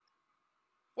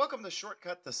Welcome to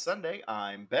Shortcut to Sunday.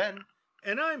 I'm Ben,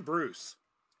 And I'm Bruce.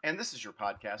 and this is your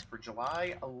podcast for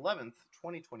July 11th,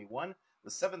 2021, the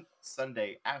seventh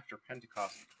Sunday after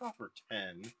Pentecost, proper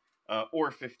 10, or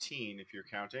 15 if you're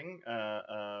counting,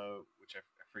 which I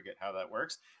forget how that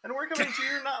works. And we're coming to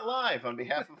you not live on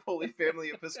behalf of Holy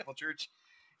Family Episcopal Church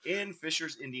in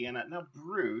Fishers, Indiana. Now,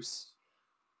 Bruce,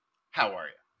 how are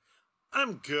you?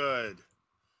 I'm good.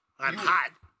 I'm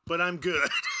hot, but I'm good.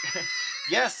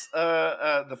 Yes,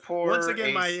 the poor Once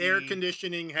again, my AC. air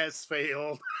conditioning has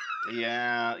failed.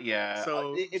 Yeah.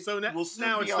 So We'll now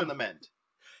soon be it's on the mend.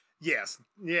 Yes,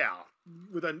 yeah.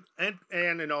 With and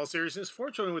in all seriousness,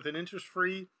 fortunately, with an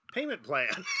interest-free payment plan.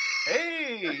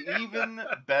 Hey, even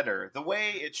better. The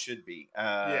way it should be.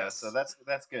 Yes. So that's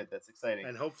good. That's exciting.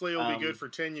 And hopefully it'll be good for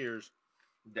 10 years.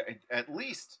 At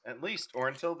least, or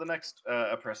until the next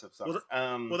oppressive summer.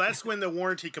 Well, that's when the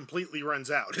warranty completely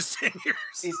runs out. It's 10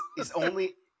 years. Is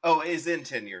only. Oh, is in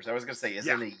 10 years. I was gonna say, is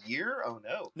in a year? Oh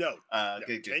no. No.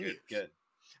 Good. 10 years. Good.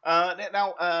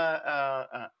 Now,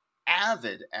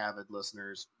 avid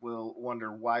listeners will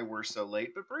wonder why we're so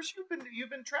late. But Bruce, you've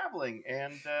been traveling,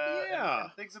 and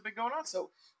things have been going on. So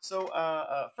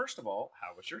first of all,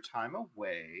 how was your time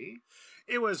away?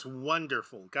 It was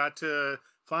wonderful. Got to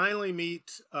finally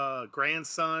meet a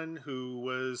grandson who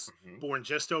was born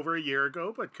just over a year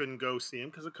ago, but couldn't go see him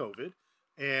because of COVID.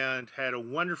 And had a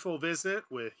wonderful visit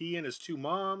with he and his two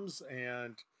moms,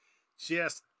 and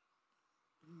just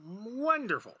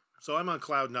wonderful. So I'm on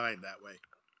cloud 9 that way.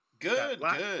 Good.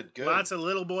 Lots of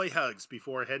little boy hugs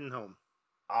before heading home.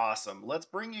 Awesome. Let's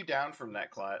bring you down from that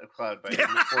cloud by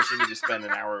forcing you to spend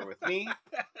an hour with me.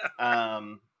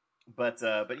 But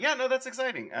yeah, no, that's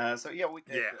exciting.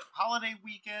 Holiday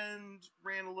weekend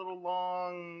ran a little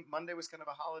long. Monday was kind of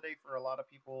a holiday for a lot of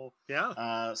people.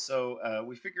 Yeah. So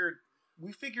we figured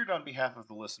on behalf of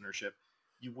the listenership,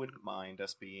 you wouldn't mind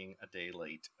us being a day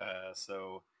late.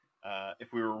 So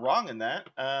if we were wrong in that,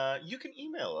 you can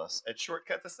email us at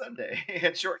shortcuttosunday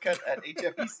at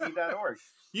shortcut@hfec.org.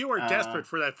 You are desperate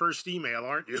for that first email,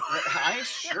 aren't you? I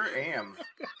sure am.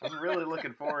 I'm really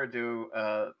looking forward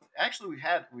to. Actually,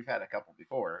 we've had a couple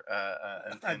before,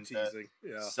 I'm teasing.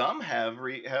 Yeah. Some have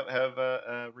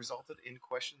resulted in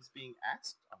questions being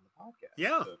asked on the podcast.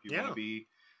 Yeah. So if you want to be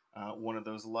one of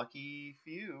those lucky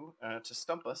few to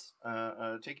stump us,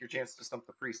 take your chance to stump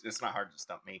the priest. It's not hard to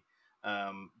stump me.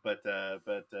 But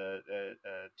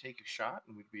take a shot,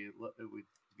 and we'd be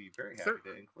very happy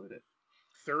to include it.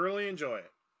 Thoroughly enjoy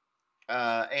it.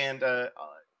 And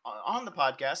on the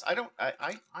podcast,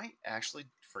 I actually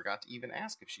forgot to even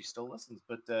ask if she still listens,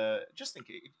 but just in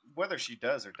case, whether she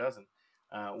does or doesn't,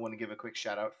 want to give a quick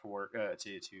shout out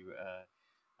to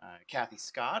Kathy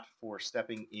Scott for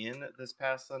stepping in this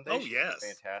past Sunday. Oh, she yes,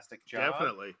 did a fantastic job,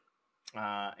 definitely.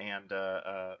 And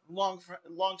long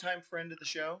time friend of the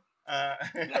show.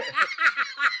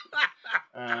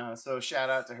 So shout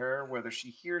out to her, whether she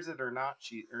hears it or not,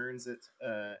 she earns it,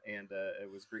 and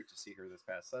it was great to see her this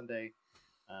past Sunday.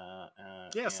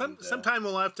 Sometime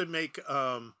we'll have to make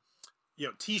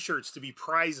t-shirts to be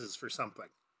prizes for something.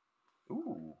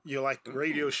 Ooh, like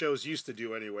radio shows used to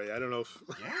do anyway. I don't know if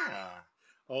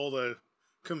all the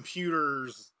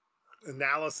computers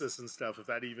analysis and stuff, if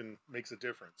that even makes a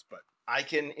difference, but I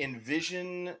can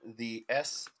envision the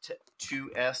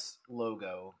S2S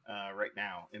logo right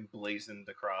now emblazoned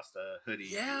across a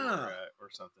hoodie or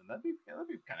something. That'd be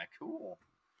kind of cool.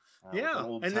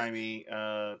 Old timey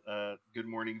Good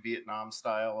Morning Vietnam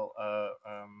style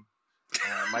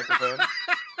microphone.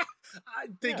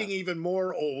 I'm thinking even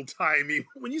more old timey.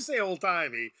 When you say old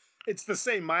timey, it's the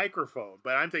same microphone,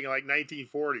 but I'm thinking like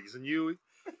 1940s, and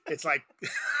it's like.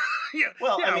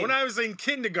 When I was in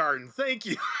kindergarten. Thank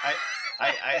you.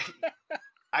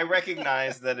 I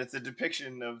recognize that it's a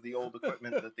depiction of the old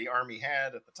equipment that the Army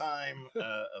had at the time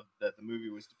that the movie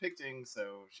was depicting.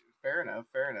 So fair enough.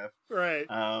 Right.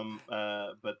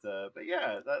 But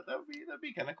yeah, that'd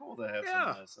be kind of cool to have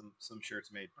some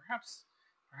shirts made. Perhaps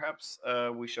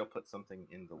we shall put something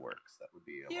in the works. That would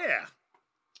be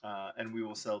and we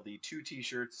will sell the 2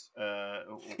 T-shirts,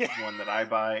 one that I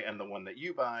buy and the one that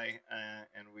you buy,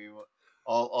 and we will.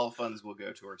 All funds will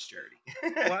go towards charity.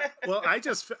 well, I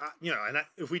just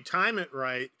if we time it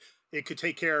right, it could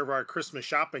take care of our Christmas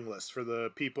shopping list for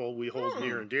the people we hold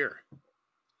near and dear.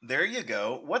 There you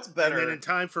go. What's better? And then in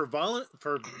time for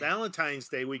Valentine's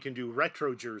Day, we can do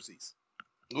retro jerseys.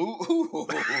 Ooh,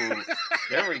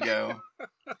 there we go.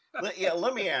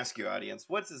 Let me ask you, audience,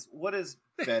 what is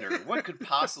better? What could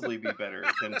possibly be better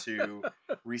than to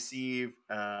receive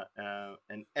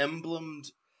an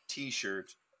emblemed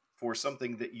T-shirt for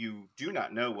something that you do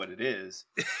not know what it is,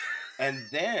 and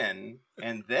then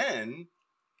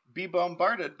be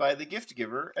bombarded by the gift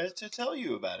giver as to tell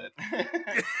you about it.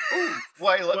 Ooh,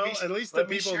 why? Well, at least the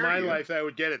people in my you. life that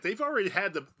would get it. They've already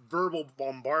had the verbal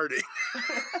bombarding.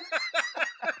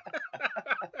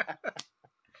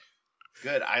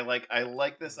 Good. I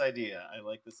like this idea. I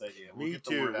like this idea. We'll Me get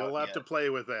the too. word out We'll have yet. to play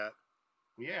with that.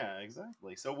 Yeah,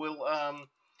 exactly. So we'll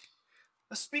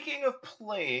speaking of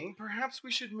playing, perhaps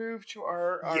we should move to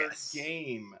our Yes.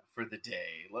 game for the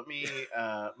day. Let me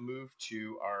move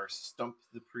to our Stump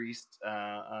the Priest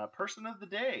person of the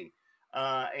day.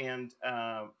 And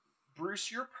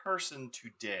Bruce, your person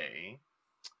today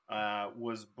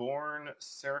was born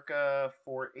circa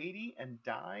 480 and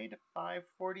died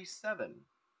 547.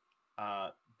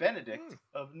 Benedict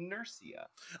of Nursia.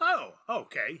 Oh,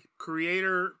 okay.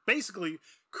 Basically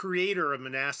creator of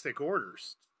monastic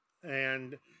orders.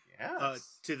 And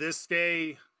Yes. to this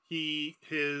day,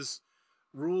 his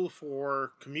rule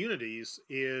for communities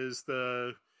is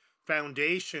the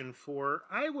foundation for,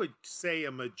 I would say,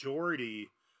 a majority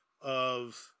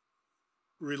of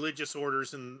religious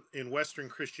orders in Western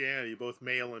Christianity, both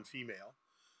male and female.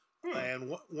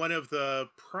 And one of the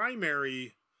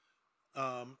primary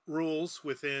rules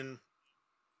within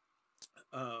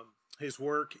his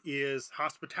work is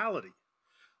hospitality.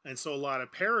 And so a lot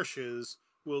of parishes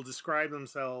will describe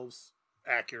themselves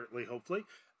accurately, hopefully,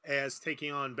 as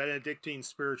taking on Benedictine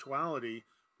spirituality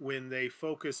when they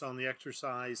focus on the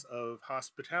exercise of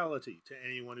hospitality to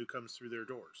anyone who comes through their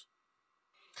doors.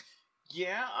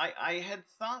 Yeah, I had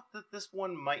thought that this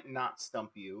one might not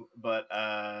stump you, but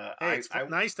hey, it's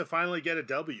nice to finally get a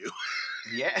W.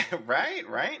 Yeah, right.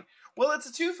 Well, it's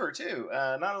a twofer too.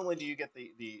 Not only do you get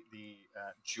the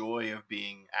joy of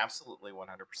being absolutely 100%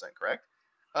 correct,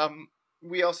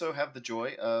 we also have the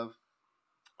joy of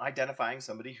identifying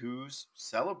somebody who's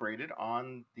celebrated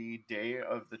on the day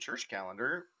of the church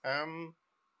calendar on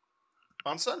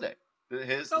Sunday. Cool.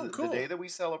 The day that we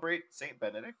celebrate Saint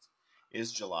Benedict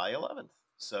is July 11th.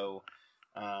 So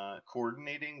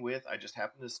coordinating with, I just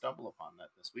happened to stumble upon that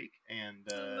this week, and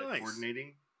nice.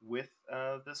 coordinating with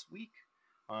this week.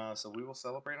 So we will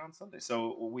celebrate on Sunday.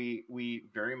 So we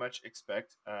very much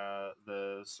expect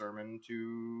the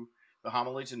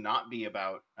homily to not be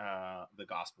about the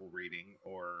gospel reading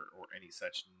or any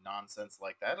such nonsense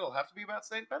like that. It'll have to be about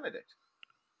Saint Benedict.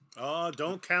 Oh,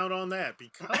 don't count on that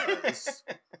because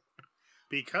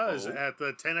at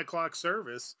the 10 o'clock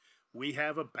service we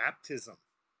have a baptism.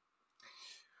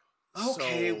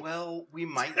 Okay, well, we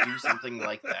might do something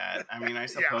like that. I mean, I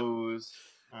suppose.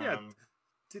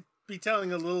 To be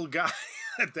telling a little guy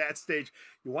at that stage,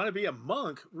 you want to be a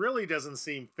monk, really doesn't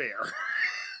seem fair.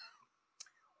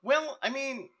 Well, I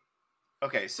mean,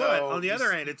 okay, so but on the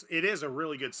other hand, it is a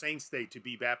really good saint's day to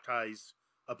be baptized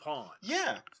upon.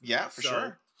 Yeah, for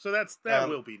sure. So that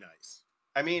will be nice.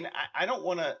 I mean, I don't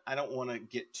want to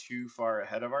get too far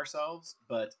ahead of ourselves,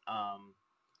 but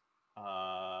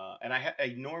and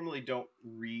I normally don't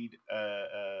read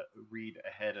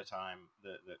ahead of time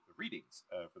the readings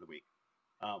for the week.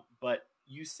 But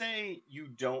you say you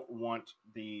don't want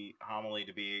the homily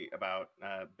to be about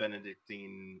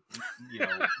Benedictine,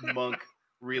 monk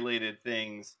related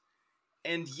things,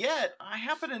 and yet I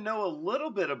happen to know a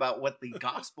little bit about what the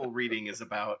gospel reading is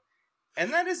about,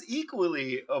 and that is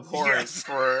equally abhorrent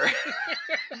for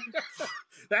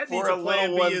that for a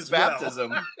little one's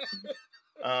baptism.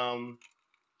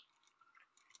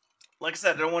 Like I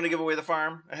said, I don't want to give away the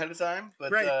farm ahead of time,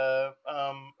 but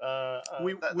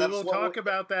we will talk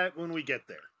about that when we get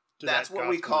there. That's what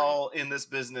we call in this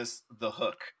business the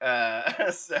hook.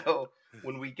 So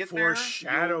when we get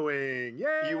foreshadowing,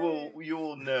 you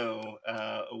will know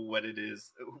what it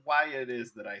is, why it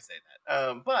is that I say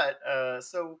that.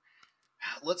 So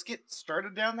let's get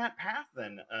started down that path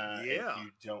then. If you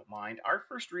don't mind, our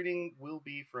first reading will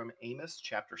be from Amos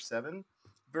chapter 7,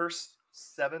 verse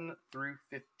 7 through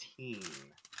 15.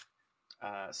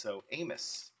 So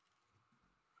Amos,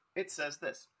 it says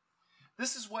this.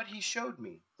 This is what he showed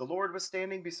me. The Lord was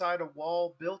standing beside a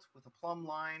wall built with a plumb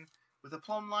line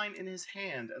in his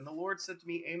hand. And the Lord said to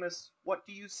me, Amos, what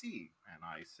do you see? And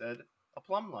I said, a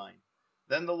plumb line.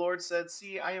 Then the Lord said,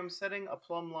 see, I am setting a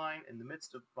plumb line in the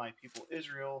midst of my people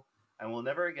Israel, and will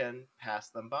never again pass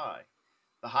them by.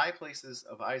 The high places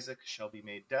of Isaac shall be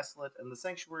made desolate, and the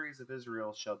sanctuaries of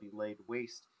Israel shall be laid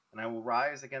waste, and I will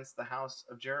rise against the house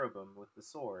of Jeroboam with the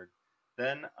sword.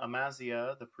 Then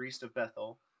Amaziah, the priest of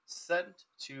Bethel, sent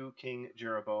to King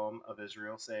Jeroboam of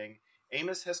Israel, saying,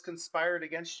 Amos has conspired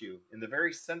against you. In the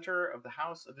very center of the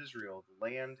house of Israel, the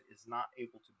land is not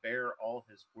able to bear all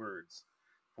his words.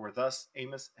 For thus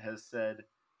Amos has said,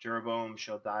 Jeroboam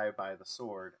shall die by the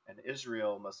sword, and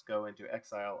Israel must go into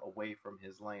exile away from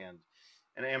his land.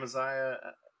 And Amaziah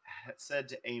said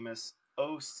to Amos,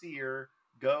 O seer,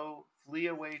 go, flee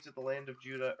away to the land of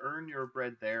Judah, earn your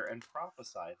bread there, and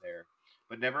prophesy there.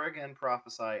 But never again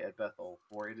prophesy at Bethel,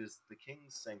 for it is the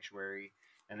king's sanctuary,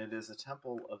 and it is a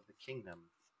temple of the kingdom.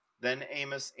 Then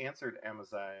Amos answered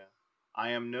Amaziah,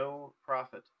 I am no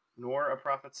prophet, nor a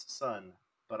prophet's son,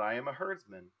 but I am a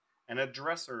herdsman, and a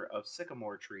dresser of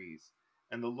sycamore trees.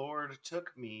 And the Lord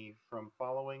took me from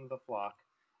following the flock,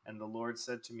 and the Lord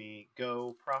said to me,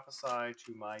 Go, prophesy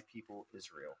to my people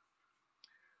Israel.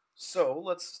 So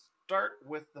let's start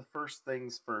with the first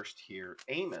things first here.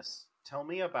 Amos, tell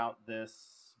me about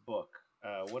this book.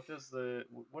 What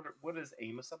is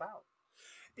Amos about?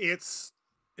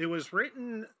 It was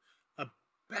written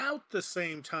about the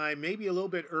same time, maybe a little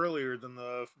bit earlier than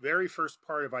the very first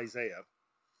part of Isaiah.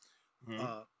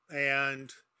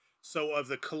 And so of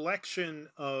the collection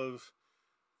of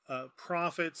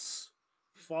prophets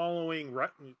following,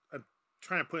 I'm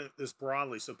trying to put this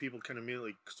broadly so people can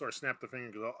immediately sort of snap their finger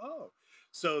and go, oh.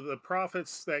 So the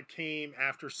prophets that came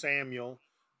after Samuel,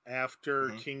 after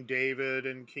King David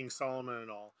and King Solomon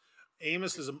and all,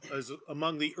 Amos is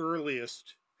among the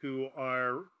earliest who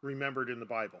are remembered in the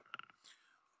Bible,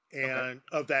 and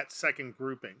of that second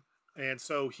grouping. And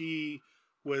so he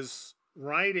was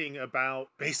writing about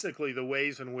basically the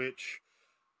ways in which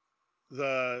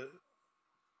the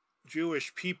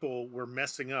Jewish people were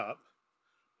messing up,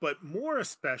 but more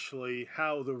especially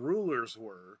how the rulers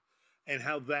were, and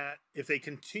how that if they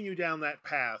continue down that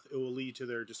path, it will lead to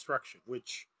their destruction,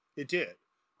 which it did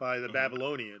by the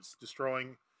Babylonians,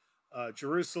 destroying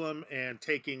Jerusalem and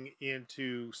taking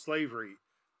into slavery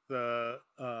the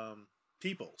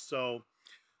people. So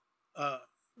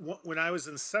when I was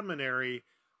in seminary,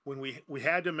 when we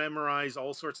had to memorize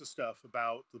all sorts of stuff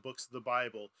about the books of the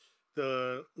Bible,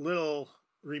 the little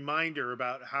reminder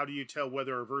about how do you tell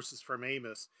whether a verse is from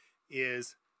Amos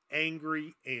is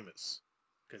Angry Amos,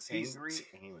 because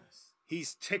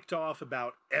he's ticked off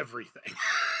about everything.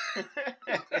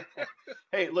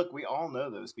 Hey, look, we all know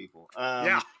those people.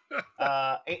 Yeah.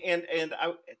 And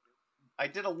I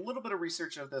did a little bit of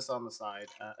research of this on the side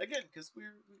again because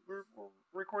we're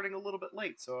recording a little bit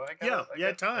late, so I got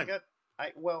time.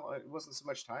 It wasn't so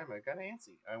much time. I got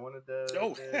antsy. I wanted to.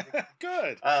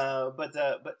 Good.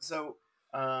 But so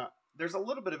there's a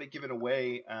little bit of it given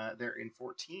away there in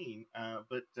 14.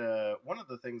 But one of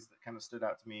the things that kind of stood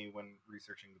out to me when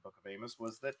researching the Book of Amos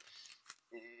was that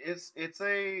it's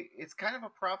kind of a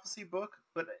prophecy book,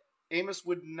 but Amos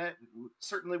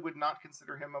certainly would not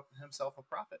consider himself a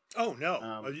prophet. Oh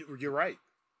no, you're right.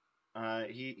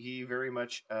 He very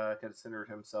much considered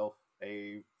himself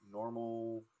a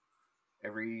normal,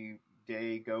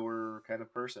 everyday goer kind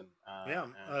of person.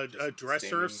 A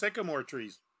dresser of sycamore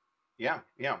trees. Yeah.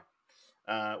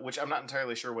 Which I'm not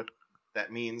entirely sure what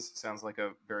that means. Sounds like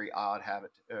a very odd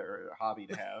habit or hobby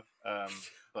to have.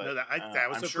 But no, that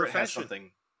was I'm a sure profession. It has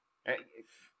something.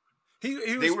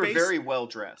 They were very well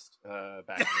dressed back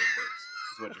in those days.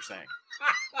 Is what you're saying.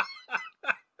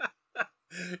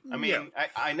 I mean, yeah.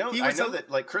 I know that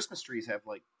like Christmas trees have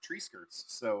like tree skirts.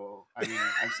 So I mean,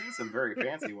 I've seen some very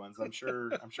fancy ones. I'm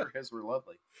sure his were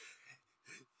lovely.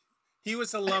 He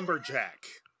was a lumberjack,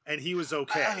 and he was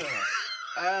okay.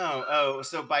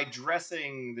 So by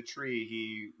dressing the tree,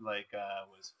 he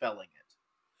was felling it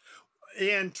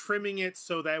and trimming it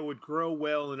so that it would grow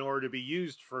well in order to be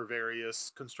used for various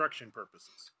construction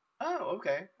purposes. Oh,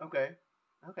 okay.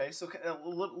 So a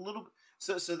little.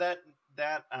 So that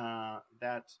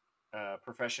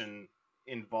profession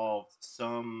involved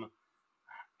some.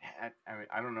 I mean,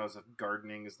 I don't know if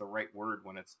gardening is the right word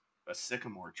when it's a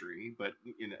sycamore tree, but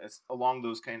it's along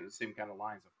those same kind of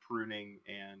lines of pruning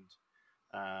and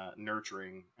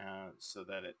nurturing, so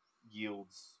that it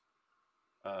yields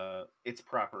its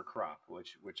proper crop,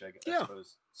 which I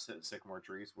suppose sycamore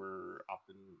trees were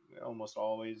often, almost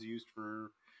always used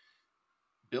for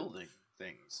building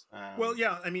things. Well,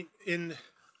 yeah, I mean, in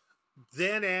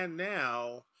then and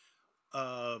now,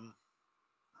 the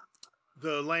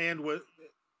land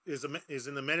is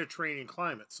in the Mediterranean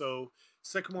climate, so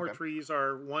sycamore trees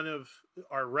are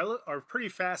are pretty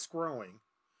fast growing,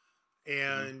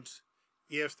 and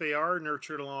if they are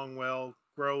nurtured along well,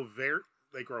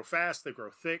 they grow fast, they grow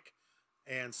thick,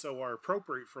 and so are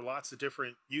appropriate for lots of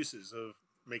different uses of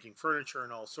making furniture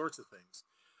and all sorts of things.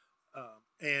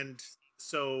 And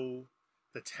so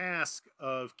the task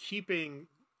of keeping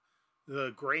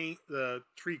the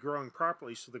tree growing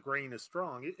properly so the grain is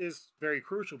strong is very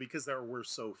crucial, because there were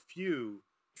so few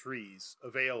trees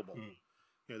available.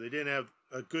 They didn't have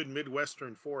a good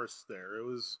Midwestern forest there. It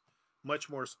was much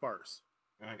more sparse.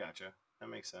 I gotcha. That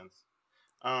makes sense.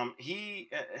 I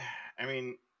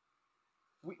mean,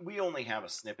 we only have a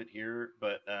snippet here,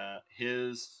 but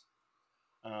his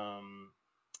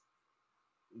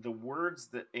the words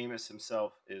that Amos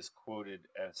himself is quoted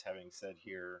as having said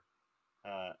here,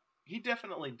 uh, he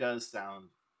definitely does sound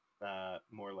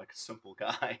more like a simple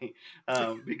guy,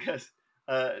 because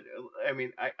uh, I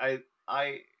mean,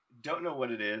 I don't know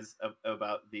what it is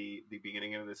about the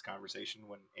beginning of this conversation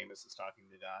when Amos is talking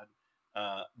to God,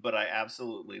 but I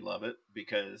absolutely love it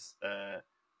because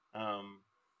um,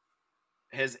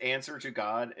 his answer to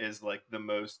God is like the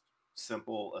most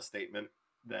simple a statement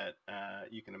that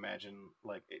you can imagine.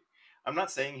 Like, I'm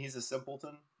not saying he's a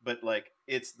simpleton, but like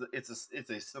it's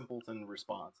a simpleton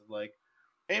response of like,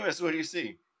 Amos, what do you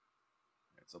see?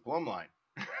 It's a plumb line.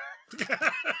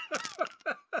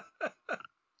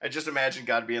 I just imagine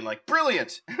God being like,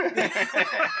 brilliant.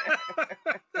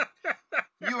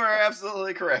 You are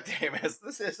absolutely correct, Amos.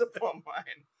 This is a plumb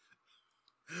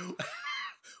line.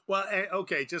 Well,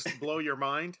 okay, just to blow your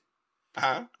mind.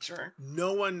 Sure.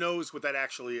 No one knows what that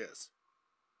actually is.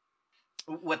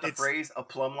 What the phrase "a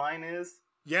plumb line" is?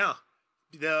 Yeah,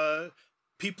 the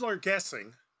people are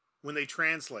guessing when they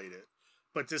translate it,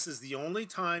 but this is the only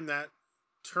time that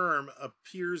term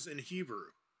appears in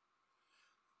Hebrew,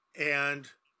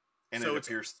 and so it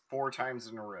appears 4 times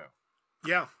in a row.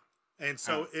 Yeah, and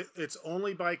so it's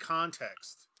only by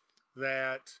context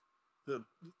that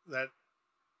that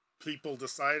people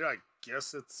decide, I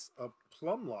guess it's a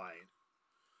plumb line.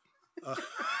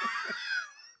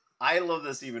 I love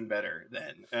this even better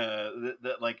then.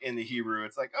 That like in the Hebrew,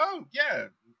 it's like, oh yeah,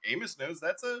 Amos knows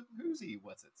that's a whoozy.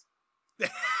 What's it?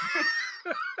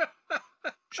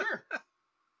 Sure.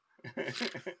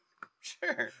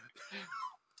 Sure.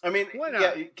 I mean, why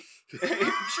not? Yeah,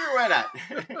 sure, why not?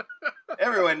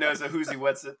 Everyone knows a whoozy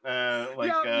what's it.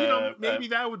 Maybe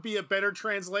that would be a better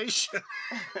translation.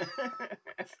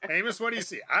 Amos, what do you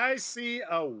see? I see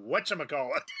a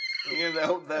whatchamacallit. You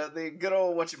know, the good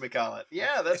old whatchamacallit.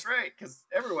 Yeah, that's right, because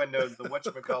everyone knows the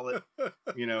whatchamacallit,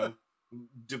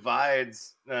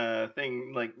 divides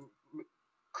thing, like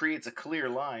creates a clear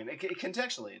line.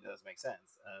 Contextually, it does make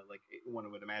sense. Like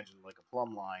one would imagine, like a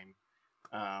plumb line.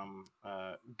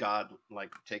 God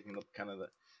like taking the kind of the.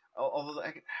 Although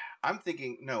I'm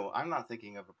thinking, no, I'm not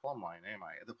thinking of a plumb line, am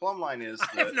I? The plumb line is.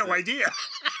 I have no idea.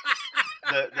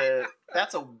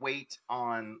 That's a weight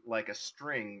on like a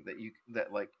string that you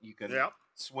can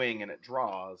swing and it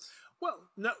draws. Well,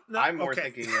 no, I'm more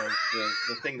thinking of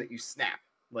the thing that you snap,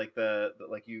 like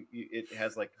it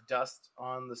has like dust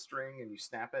on the string and you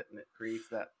snap it and it creates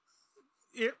that.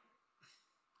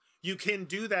 You can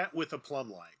do that with a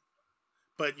plumb line,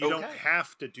 but you don't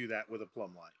have to do that with a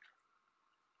plumb line.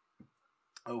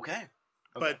 Okay.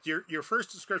 But your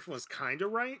first description was kind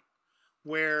of right,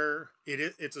 where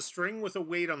it's a string with a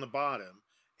weight on the bottom,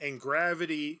 and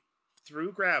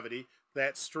through gravity,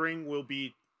 that string will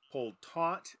be pulled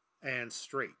taut and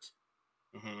straight.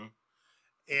 Mm-hmm.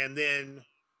 And then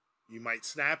you might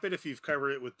snap it if you've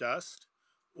covered it with dust,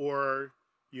 or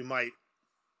you might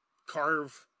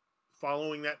carve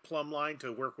following that plumb line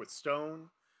to work with stone.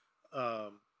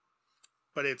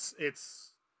 But it's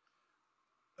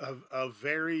a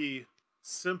very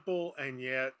simple and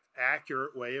yet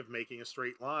accurate way of making a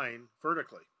straight line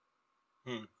vertically.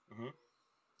 Mm-hmm.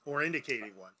 Or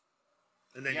indicating one.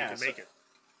 And then you can make it.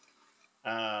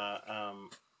 I'm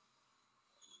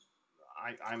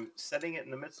setting it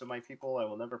in the midst of my people. I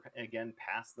will never again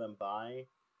pass them by.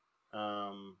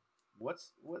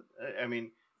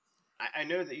 I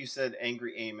know that you said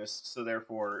angry Amos, so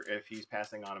therefore, if he's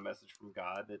passing on a message from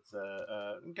God, it's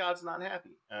God's not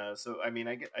happy. So I mean,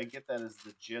 I get that as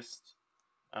the gist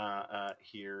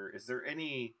here. Is there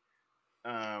any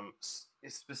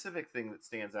specific thing that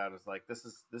stands out as like this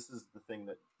is the thing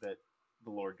that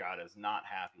the Lord God is not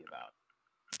happy about?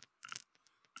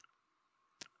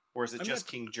 Or is it just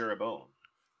King Jeroboam?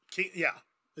 Yeah,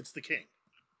 it's the king.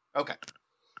 Okay.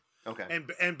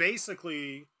 And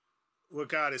basically, what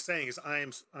God is saying is,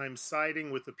 I'm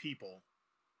siding with the people,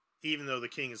 even though the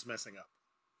king is messing up.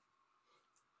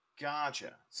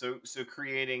 Gotcha. So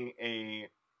creating a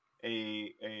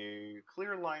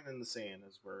clear line in the sand,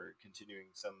 as we're continuing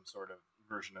some sort of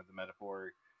version of the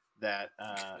metaphor, that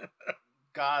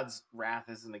God's wrath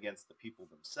isn't against the people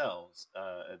themselves.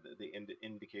 The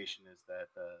indication is that,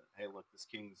 hey, look, this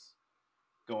king's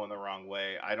going the wrong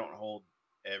way. I don't hold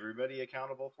everybody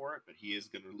accountable for it, but he is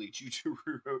going to lead you to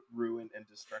ruin and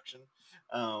destruction.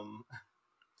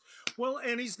 Well,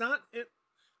 and he's not.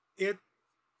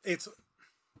 It's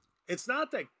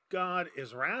not that God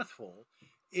is wrathful.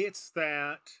 It's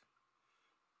that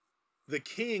the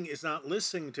king is not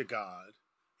listening to God.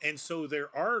 And so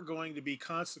there are going to be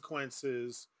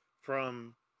consequences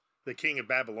from the king of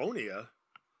Babylonia,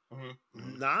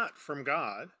 not from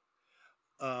God.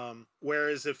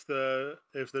 Whereas if the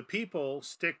people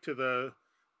stick to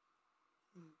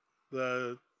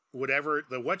the whatever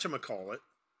the whatchamacallit,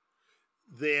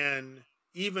 then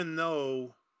even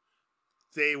though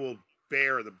they will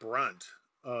bear the brunt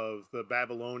of the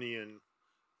Babylonian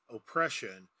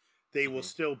oppression, they will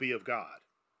still be of God.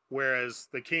 Whereas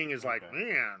the king is like,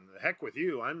 man, the heck with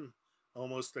you. I'm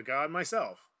almost a god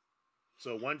myself.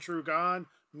 So one true God,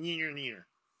 near.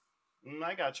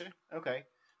 I got you. Okay.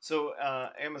 So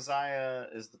Amaziah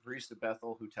is the priest of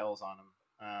Bethel who tells on him,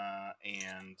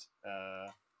 and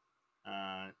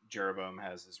Jeroboam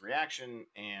has his reaction,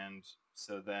 and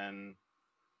so then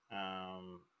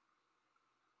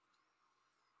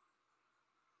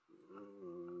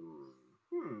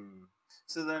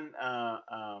so then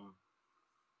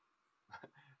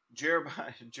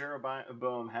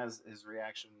Jeroboam has his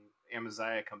reaction.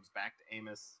 Amaziah comes back to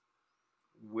Amos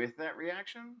with that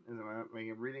reaction. Am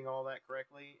I reading all that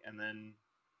correctly? And then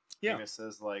Amos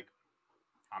says, like,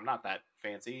 I'm not that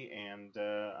fancy, and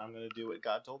I'm going to do what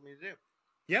God told me to do.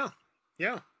 Yeah.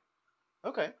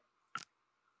 Okay.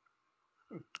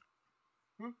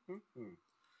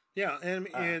 Yeah, and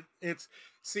it's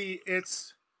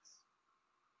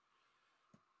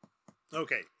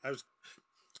okay.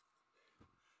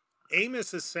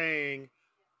 Amos is saying,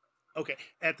 okay,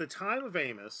 at the time of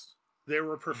Amos, there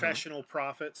were professional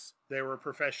prophets, there were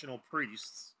professional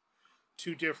priests,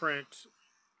 two different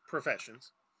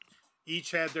professions.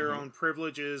 Each had their own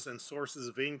privileges and sources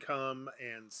of income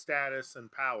and status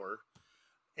and power.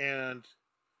 And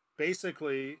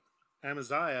basically,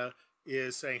 Amaziah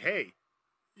is saying, hey,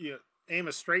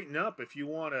 Amos, straighten up if you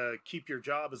want to keep your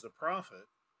job as a prophet.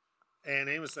 And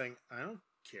Amos saying, I don't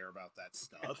care about that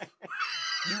stuff.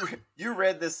 You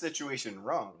read this situation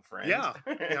wrong, friend. Yeah.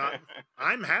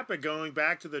 I'm happy going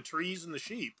back to the trees and the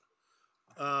sheep.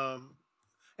 And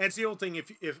it's the old thing,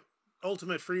 if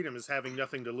ultimate freedom is having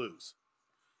nothing to lose.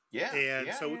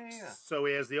 So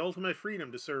he has the ultimate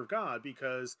freedom to serve God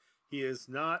because he is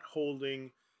not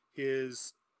holding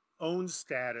his own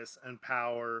status and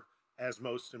power as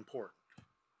most important.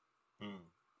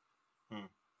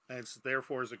 And so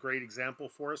therefore is a great example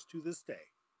for us to this day.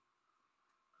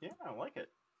 Yeah, I like it.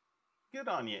 Good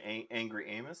on you, Angry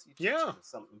Amos. You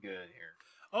something good here.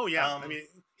 Oh yeah, I mean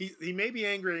he may be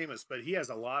Angry Amos, but he has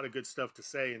a lot of good stuff to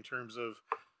say in terms of,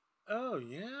 oh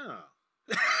yeah,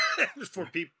 for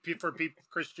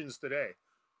Christians today.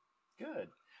 Good.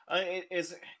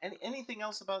 Is anything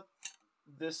else about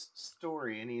this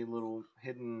story? Any little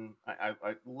hidden?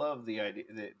 I love the idea,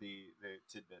 the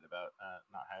tidbit about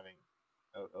not having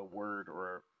a word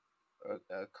or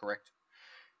a correct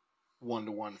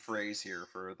one-to-one phrase here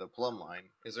for the plumb line.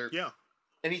 Is there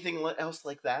anything else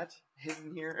like that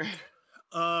hidden here?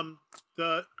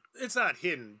 It's not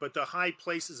hidden, but the high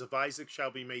places of Isaac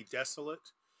shall be made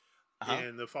desolate.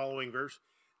 In the following verse,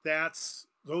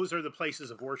 those are the places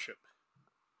of worship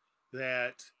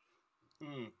that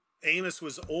Amos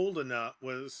was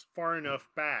far enough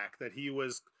back that he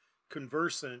was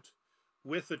conversant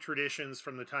with the traditions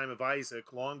from the time of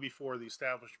Isaac, long before the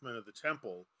establishment of the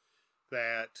temple,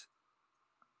 that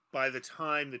by the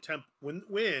time when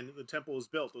the temple was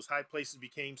built, those high places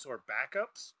became sort of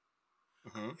backups.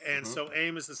 So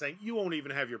Amos is saying, you won't even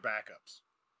have your backups.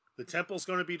 The temple's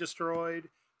going to be destroyed.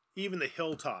 Even the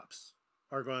hilltops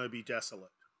are going to be desolate.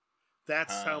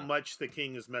 That's how much the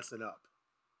king is messing up.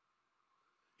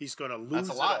 He's going to lose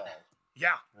it all.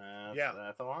 Yeah.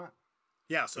 That's a lot.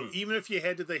 Yeah, so even if you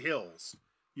head to the hills,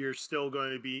 you're still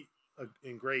going to be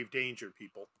in grave danger,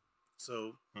 people.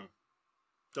 So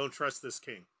don't trust this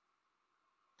king.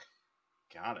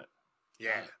 Got it.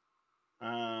 Yeah.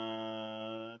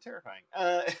 Terrifying.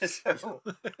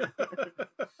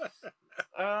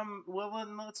 Well,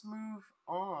 then let's move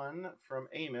on from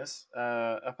Amos.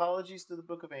 Apologies to the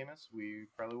Book of Amos. We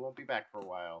probably won't be back for a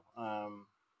while.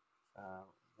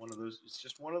 It's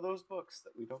just one of those books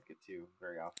that we don't get to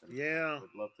very often. Yeah.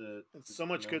 Would love to. It's so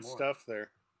much good stuff there.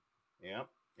 Yep.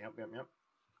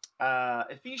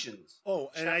 Ephesians. Oh,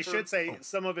 and I should say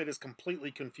some of it is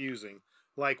completely confusing,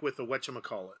 like with the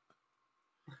whatchamacallit.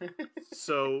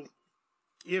 So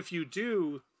if you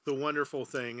do the wonderful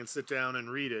thing and sit down and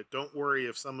read it, don't worry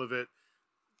if some of it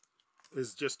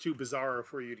is just too bizarro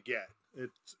for you to get.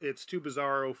 It's too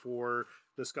bizarro for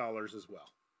the scholars as well.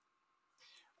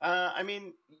 I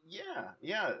mean,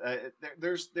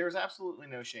 there's absolutely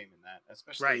no shame in that,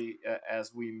 especially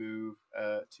as we move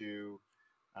to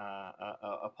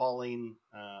a Pauline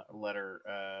letter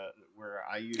where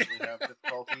I usually have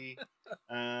difficulty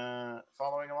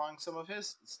following along some of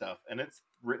his stuff, and it's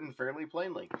written fairly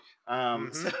plainly.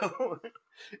 So,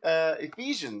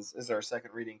 Ephesians is our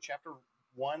second reading, chapter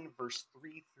 1, verse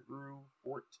 3 through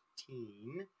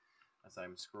 14. As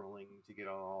I'm scrolling to get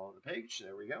on all the page,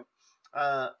 there we go.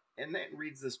 And it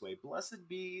reads this way: Blessed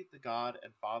be the God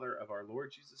and Father of our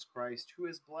Lord Jesus Christ, who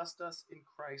has blessed us in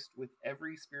Christ with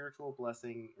every spiritual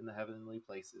blessing in the heavenly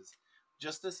places,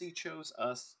 just as he chose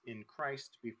us in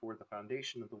Christ before the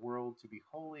foundation of the world to be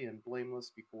holy and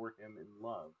blameless before him in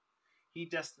love. He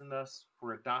destined us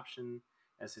for adoption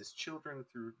as his children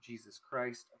through Jesus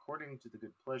Christ, according to the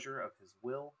good pleasure of his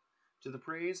will, to the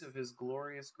praise of his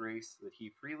glorious grace that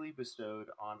he freely bestowed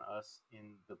on us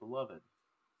in the Beloved.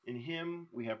 In him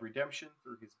we have redemption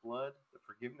through his blood, the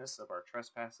forgiveness of our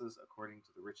trespasses according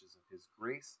to the riches of his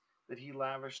grace that he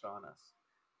lavished on us.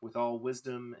 With all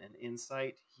wisdom and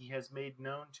insight, he has made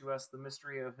known to us the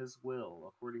mystery of his will,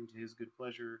 according to his good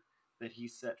pleasure that he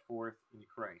set forth in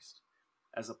Christ,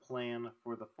 as a plan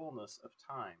for the fullness of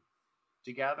time,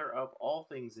 to gather up all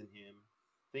things in him,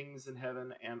 things in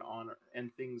heaven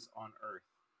and things on earth.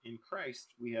 In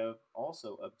Christ we have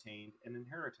also obtained an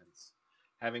inheritance,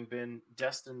 having been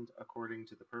destined according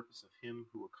to the purpose of him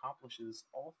who accomplishes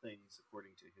all things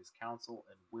according to his counsel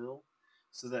and will,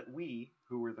 so that we,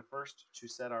 who were the first to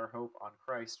set our hope on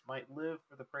Christ, might live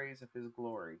for the praise of his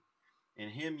glory. In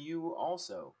him you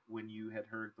also, when you had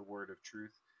heard the word of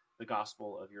truth, the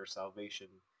gospel of your salvation,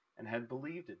 and had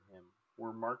believed in him,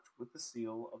 were marked with the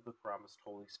seal of the promised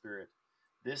Holy Spirit.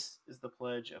 This is the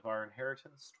pledge of our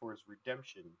inheritance towards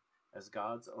redemption as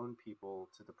God's own people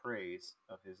to the praise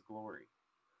of his glory.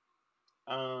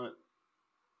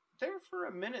 There for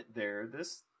a minute there,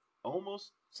 this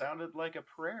almost sounded like a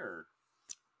prayer.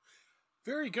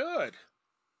 Very good.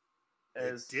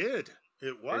 It did.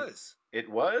 It was. It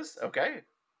was? Okay.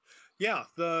 Yeah,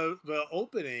 the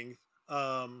opening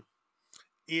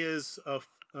is a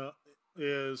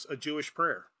Jewish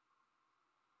prayer.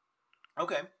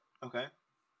 Okay. Okay.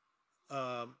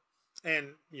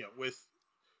 And with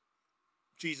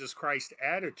Jesus Christ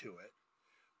added to it,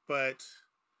 but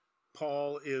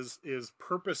Paul is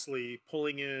purposely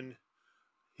pulling in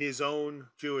his own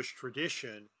Jewish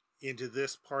tradition into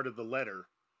this part of the letter,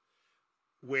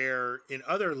 where in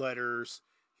other letters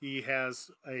he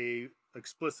has a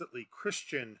explicitly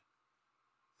Christian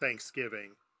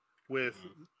Thanksgiving with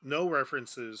no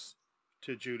references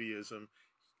to Judaism.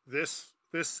 This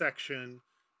section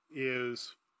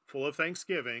is full of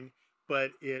Thanksgiving,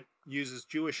 but it uses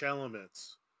Jewish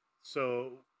elements.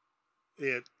 So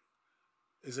it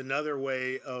is another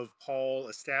way of Paul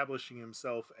establishing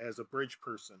himself as a bridge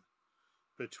person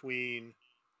between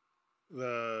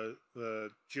the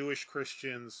Jewish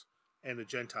Christians and the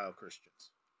Gentile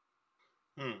Christians.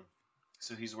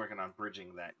 So he's working on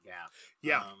bridging that gap.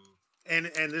 Yeah. And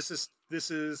this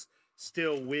is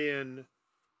still when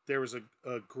there was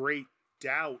a great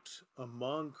doubt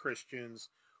among Christians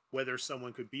whether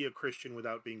someone could be a Christian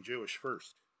without being Jewish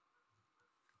first.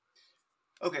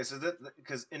 Okay, so that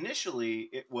because initially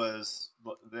it was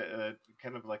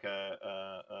kind of like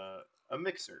a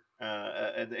mixer.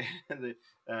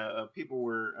 People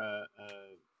were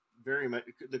very much,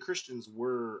 the Christians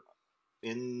were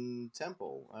in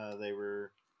temple. They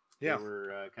were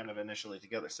kind of initially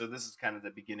together. So this is kind of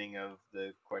the beginning of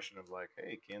the question of like,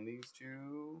 hey, can these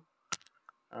two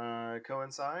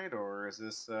coincide, or is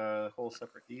this a whole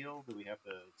separate deal? Do we have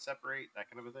to separate, that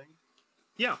kind of a thing?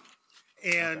 Yeah,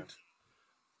 and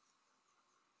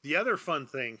the other fun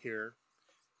thing here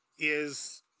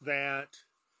is that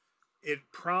it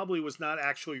probably was not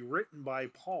actually written by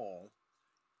Paul,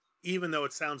 even though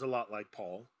it sounds a lot like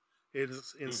Paul.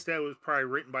 Instead was probably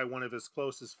written by one of his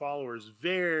closest followers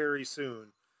very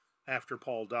soon after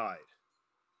Paul died.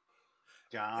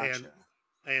 Gotcha.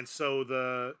 And so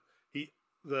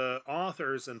the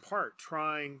author is in part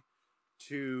trying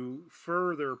to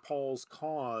further Paul's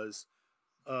cause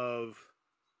of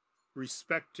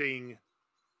respecting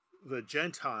the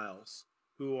Gentiles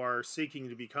who are seeking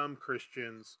to become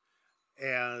Christians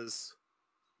as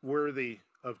worthy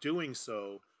of doing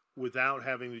so without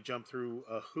having to jump through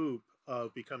a hoop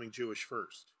of becoming Jewish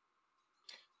first.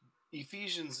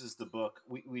 Ephesians is the book.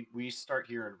 We start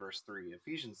here in verse 3.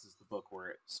 Ephesians is the book where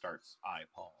it starts I,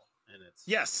 Paul. And it's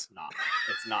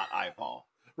not I, Paul.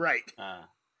 Right.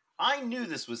 I knew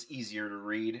this was easier to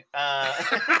read.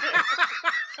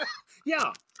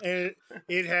 Yeah.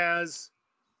 It has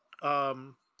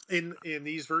in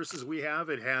these verses we have,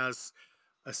 it has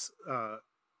a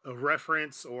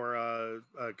reference or a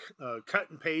cut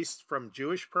and paste from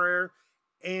Jewish prayer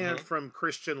and from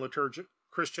Christian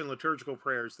liturgical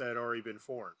prayers that had already been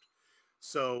formed.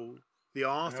 So the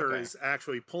author is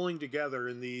actually pulling together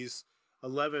in these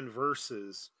 11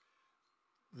 verses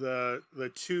the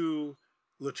two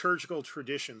liturgical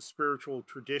traditions, spiritual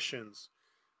traditions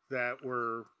that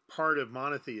were part of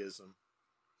monotheism,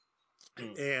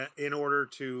 and in order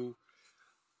to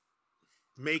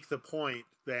make the point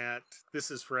that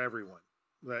this is for everyone,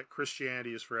 that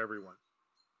Christianity is for everyone.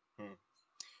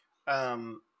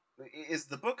 Is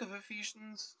the book of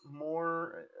Ephesians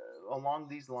more along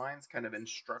these lines, kind of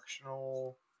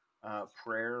instructional,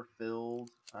 prayer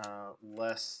filled,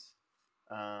 less?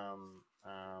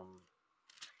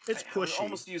 It's pushy. I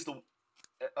almost use the.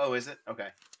 Oh, is it? Okay.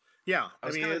 Yeah, I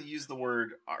was going to use the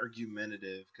word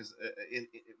argumentative because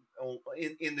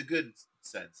in the good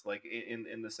sense, like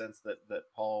in the sense that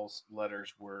Paul's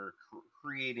letters were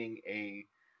creating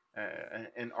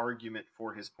an argument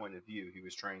for his point of view. He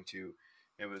was trying to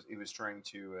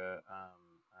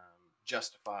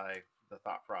justify the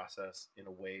thought process in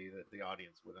a way that the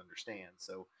audience would understand.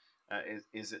 So,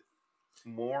 is it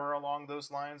more along those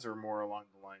lines, or more along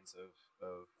the lines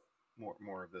of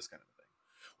more of this kind of thing?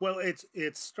 Well,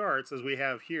 it starts, as we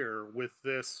have here, with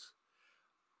this,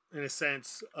 in a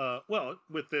sense,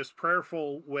 with this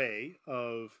prayerful way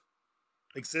of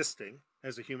existing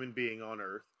as a human being on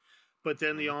earth. But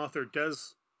then the author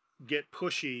does get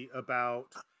pushy about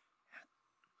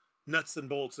nuts and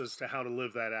bolts as to how to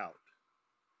live that out.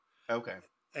 Okay.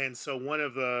 And so one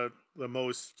of the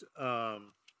most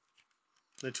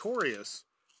notorious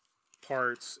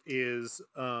parts is,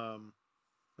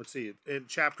 let's see, in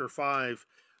chapter 5,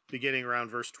 beginning around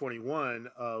verse 21,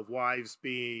 of wives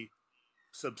be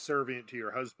subservient to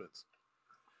your husbands.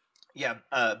 Yeah,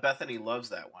 Bethany loves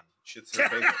that one. It's her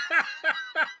favorite.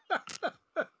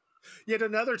 Yet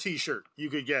another T-shirt you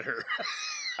could get her.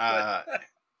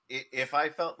 If I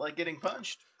felt like getting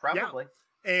punched, probably. Yeah.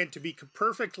 And to be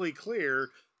perfectly clear,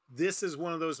 this is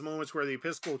one of those moments where the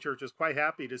Episcopal Church is quite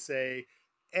happy to say,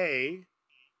 A,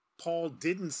 Paul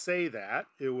didn't say that.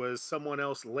 It was someone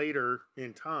else later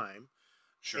in time.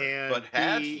 Sure, and but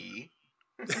had he?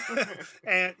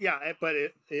 And but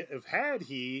if had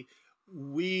he,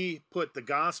 we put the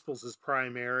Gospels as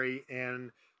primary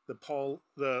and all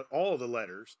of the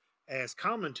letters as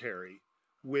commentary,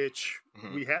 which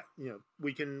we have,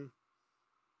 we can.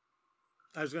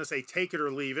 I was going to say take it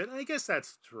or leave it. I guess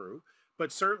that's true,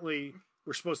 but certainly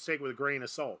we're supposed to take it with a grain of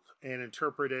salt and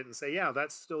interpret it and say, yeah,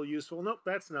 that's still useful. Nope,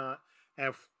 that's not. And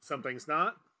if something's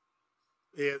not,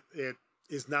 it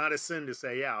is not a sin to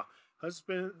say, yeah,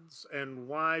 husbands and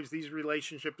wives, these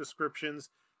relationship descriptions,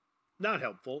 not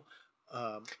helpful.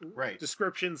 Right.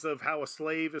 Descriptions of how a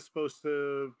slave is supposed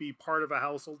to be part of a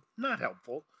household, not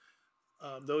helpful.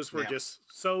 Those were just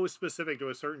so specific to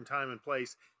a certain time and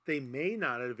place. They may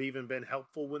not have even been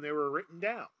helpful when they were written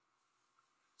down,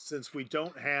 since we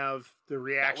don't have the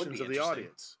reactions of the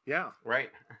audience. Yeah. Right.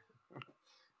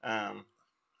 I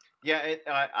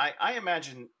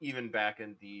imagine even back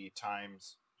in the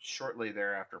times shortly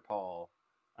thereafter Paul,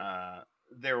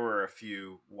 there were a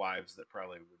few wives that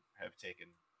probably would have taken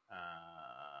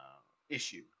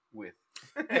issue with.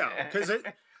 Yeah, because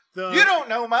you don't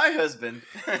know my husband.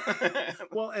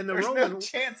 Well, and there's no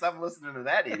chance I'm listening to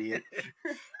that idiot.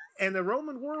 And the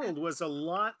Roman world was a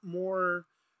lot more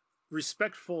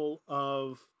respectful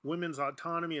of women's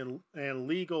autonomy and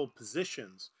legal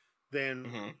positions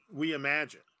than we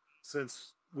imagine,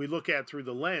 since we look at through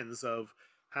the lens of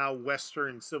how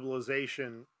Western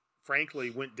civilization,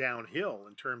 frankly, went downhill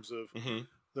in terms of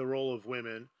the role of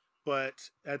women. But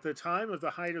at the time of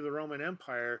the height of the Roman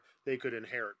Empire, they could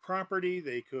inherit property,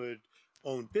 they could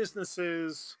own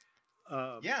businesses.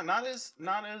 Not as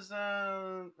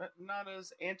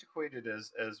antiquated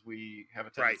as we have a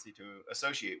tendency to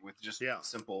associate with just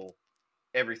simple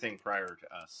everything prior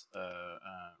to us.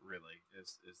 Really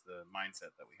is the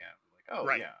mindset that we have.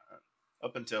 Like,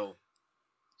 up until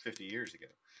 50 years ago.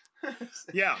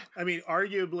 Yeah, I mean,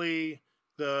 arguably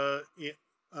the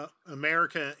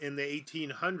America in the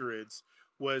 1800s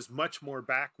was much more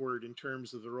backward in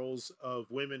terms of the roles of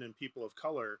women and people of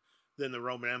color than the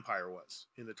Roman Empire was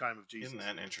in the time of Jesus. Isn't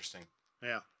that interesting?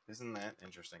 Yeah. Isn't that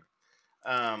interesting?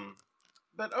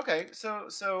 But okay,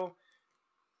 so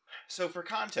for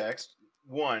context,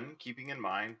 one, keeping in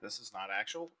mind this is not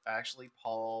actually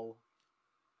Paul.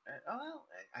 Well,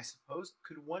 I suppose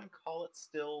could one call it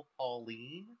still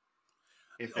Pauline?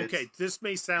 Okay, this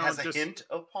may sound has a hint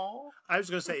of Paul. I was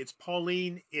going to say it's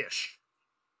Pauline-ish.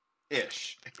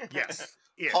 Ish. Yes.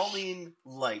 Ish.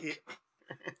 Pauline-like.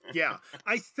 Yeah,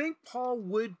 I think Paul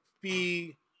would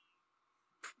be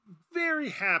very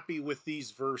happy with these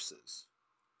verses.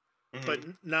 but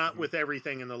not with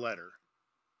everything in the letter.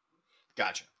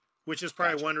 Gotcha. Which is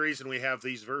probably one reason we have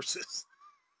these verses.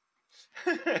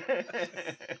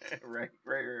 Right.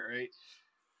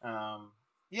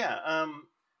 Yeah.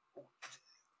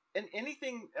 And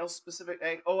anything else specific?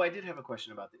 I did have a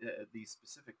question about these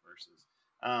specific verses.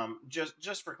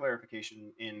 Just for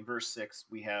clarification, in verse 6,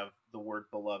 we have the word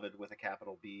beloved with a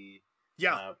capital B.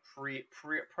 Yeah.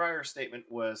 Prior statement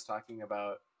was talking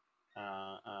about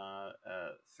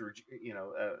through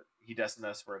he destined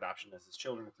us for adoption as his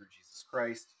children through Jesus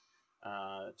Christ,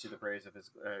 to the praise of his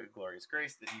glorious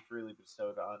grace that he freely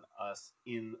bestowed on us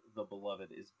in the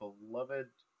beloved. Is beloved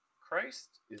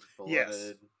Christ? Is beloved?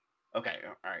 Yes. Okay,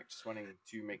 all right. Just wanting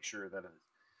to make sure that it.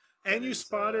 And you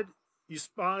spotted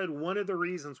one of the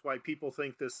reasons why people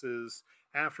think this is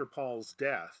after Paul's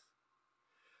death,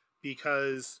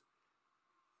 because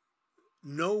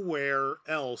nowhere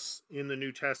else in the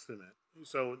New Testament,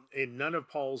 so in none of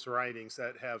Paul's writings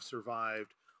that have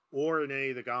survived, or in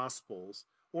any of the Gospels,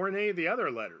 or in any of the other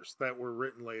letters that were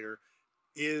written later,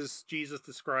 is Jesus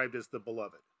described as the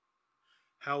beloved.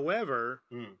 However,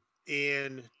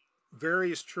 in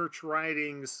various church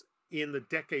writings in the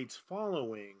decades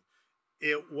following,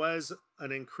 it was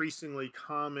an increasingly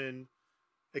common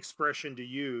expression to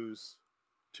use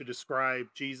to describe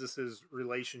Jesus's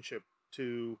relationship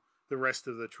to the rest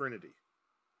of the Trinity.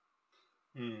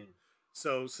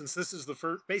 So since this is the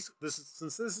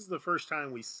first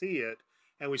time we see it,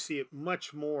 and we see it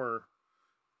much more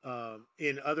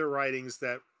in other writings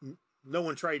that no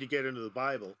one tried to get into the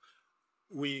Bible,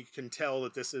 we can tell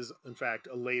that this is, in fact,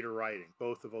 a later writing.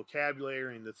 Both the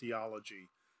vocabulary and the theology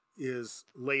is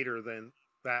later than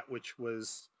that which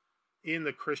was in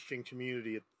the Christian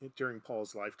community during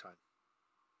Paul's lifetime.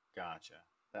 Gotcha.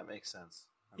 That makes sense.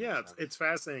 It's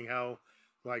fascinating how,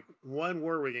 like, one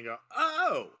word we can go,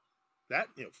 oh, that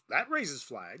raises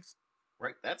flags.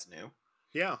 Right, that's new.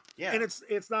 Yeah. And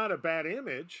it's not a bad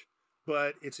image,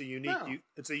 but it's a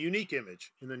unique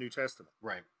image in the New Testament.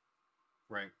 Right.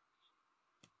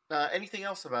 Anything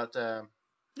else about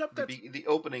nope, the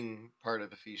opening part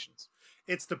of Ephesians?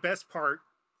 It's the best part.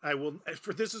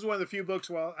 This is one of the few books.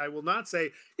 Well, I will not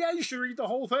say, yeah, you should read the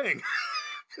whole thing,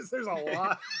 because there's a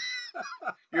lot.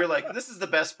 You're like, this is the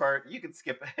best part. You can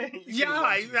skip it.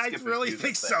 I really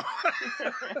think so.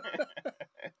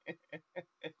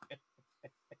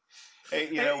 Hey,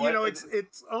 you know what?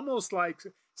 It's almost like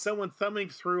someone thumbing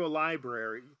through a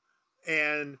library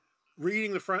and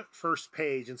reading the first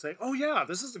page and saying, "Oh yeah,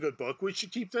 this is a good book. We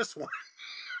should keep this one,"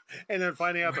 and then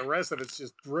finding out the rest of it's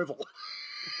just drivel.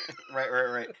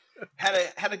 Right.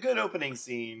 Had a good opening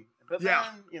scene, but then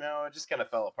it just kind of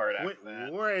fell apart after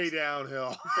that. Way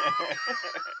downhill.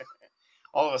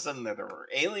 All of a sudden, there were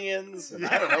aliens, and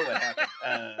I don't know what happened.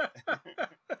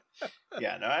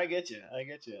 I get you.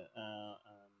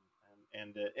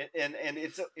 And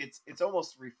it's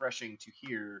almost refreshing to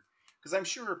hear, because I'm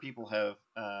sure people have.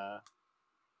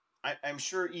 I'm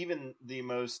sure even the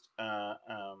most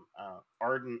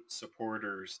ardent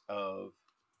supporters of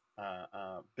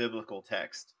biblical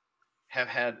text have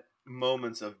had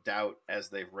moments of doubt as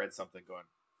they've read something, going,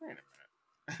 wait a minute.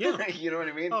 Yeah. You know what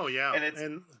I mean? Oh yeah.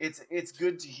 And it's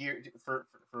good to hear for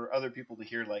other people to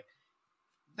hear, like,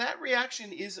 that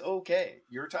reaction is okay.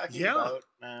 You're talking about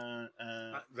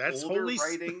that's older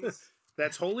writings.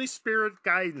 That's Holy Spirit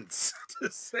guidance to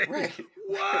say,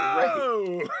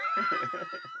 whoa.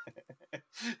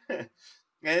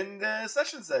 And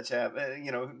such and such have,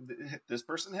 this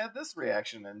person had this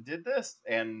reaction and did this,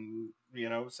 and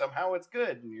somehow it's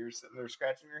good, and you're sitting there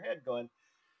scratching your head, going,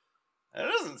 that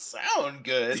doesn't sound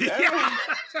good. Wait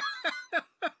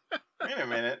a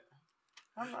minute.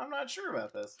 I'm not sure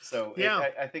about this. So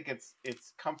I think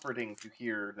it's comforting to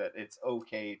hear that it's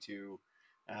okay to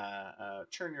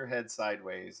turn your head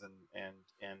sideways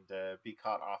and be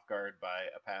caught off guard by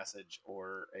a passage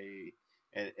or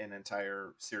an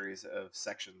entire series of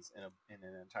sections in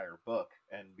an entire book,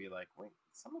 and be like, wait,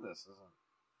 some of this isn't.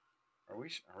 Are we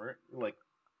like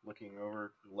looking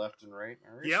over left and right?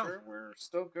 Are we sure we're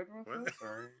still good with this?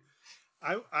 Or...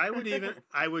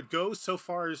 I would go so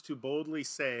far as to boldly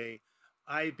say,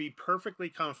 I'd be perfectly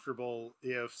comfortable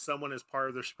if someone, as part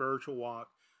of their spiritual walk,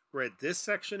 read this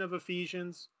section of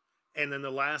Ephesians and then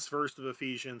the last verse of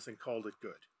Ephesians and called it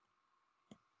good.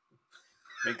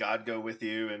 May God go with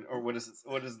you, or what is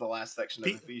the last section of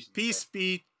Ephesians? Peace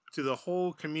be to the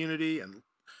whole community, and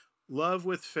love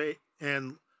with faith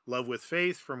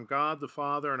from God the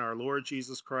Father and our Lord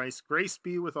Jesus Christ. Grace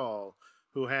be with all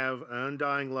who have an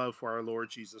undying love for our Lord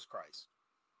Jesus Christ.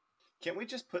 Can't we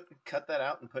just cut that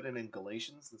out and put it in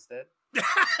Galatians instead?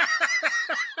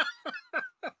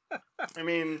 I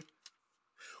mean,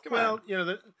 Come Well, on. you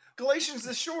know, Galatians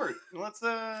is short. Let's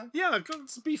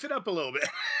let's beef it up a little bit.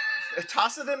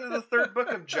 toss it into the third book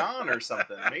of John or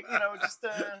something. Maybe, just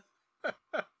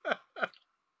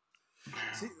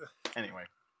See, anyway.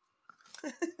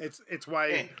 It's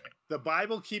why the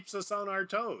Bible keeps us on our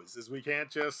toes, is we can't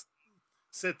just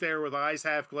sit there with eyes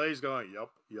half glazed going,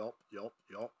 yup, yup, yup,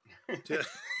 yup, to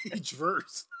each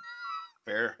verse.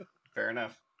 Fair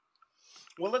enough.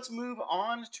 Well, let's move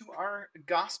on to our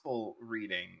gospel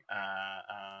reading.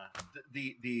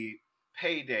 The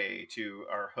payday to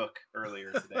our hook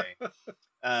earlier today.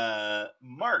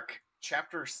 Mark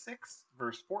chapter 6,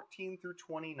 verse 14 through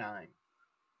 29.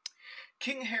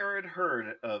 King Herod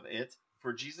heard of it,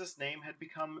 for Jesus' name had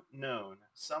become known.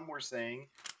 Some were saying,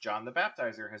 John the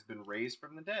Baptizer has been raised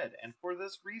from the dead, and for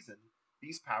this reason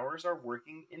these powers are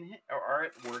working in him, or are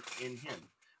at work in him.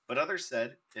 But others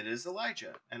said, it is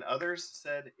Elijah, and others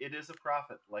said, it is a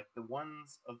prophet, like one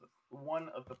of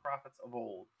the prophets of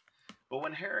old. But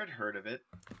when Herod heard of it,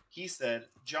 he said,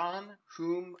 John,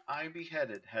 whom I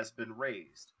beheaded, has been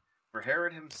raised. For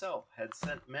Herod himself had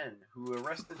sent men who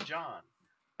arrested John,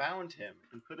 bound him,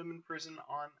 and put him in prison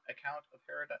on account of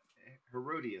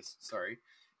Herodias,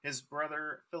 his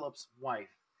brother Philip's wife,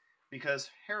 because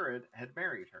Herod had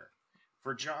married her.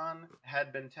 For John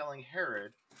had been telling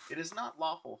Herod, it is not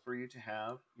lawful for you to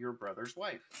have your brother's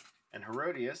wife. And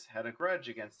Herodias had a grudge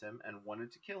against him and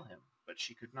wanted to kill him, but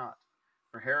she could not.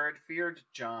 For Herod feared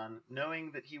John,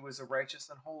 knowing that he was a righteous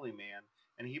and holy man,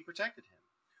 and he protected him.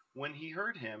 When he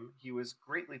heard him, he was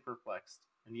greatly perplexed,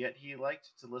 and yet he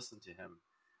liked to listen to him.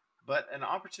 But an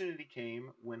opportunity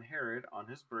came when Herod, on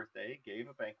his birthday, gave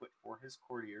a banquet for his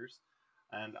courtiers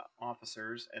and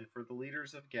officers and for the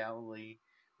leaders of Galilee.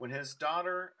 When his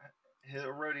daughter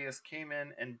Herodias came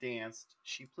in and danced,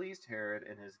 she pleased Herod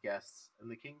and his guests, and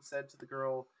the king said to the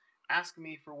girl, ask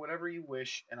me for whatever you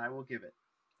wish, and I will give it.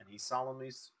 And he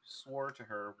solemnly swore to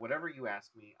her, whatever you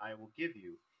ask me, I will give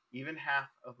you, even half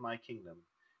of my kingdom.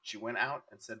 She went out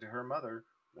and said to her mother,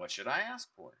 what should I ask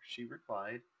for? She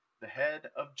replied, the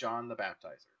head of John the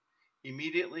Baptizer.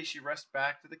 Immediately she rushed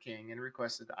back to the king and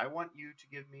requested, I want you to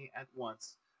give me at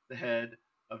once the head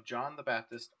of John the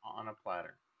Baptist on a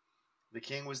platter. The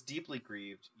king was deeply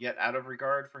grieved, yet out of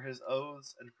regard for his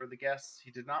oaths and for the guests, he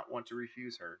did not want to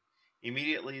refuse her.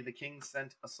 Immediately the king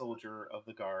sent a soldier of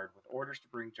the guard with orders to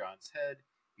bring John's head.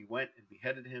 He went and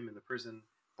beheaded him in the prison,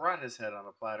 brought his head on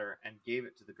a platter, and gave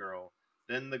it to the girl.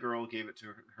 Then the girl gave it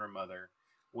to her mother.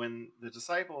 When the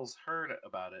disciples heard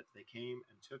about it, they came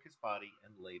and took his body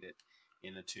and laid it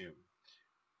in a tomb.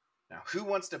 Now, who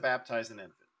wants to baptize an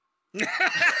infant?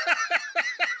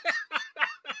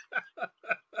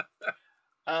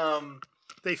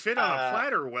 They fit on a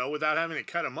platter well without having to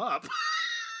cut them up.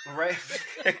 Right?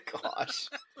 Gosh.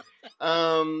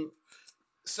 All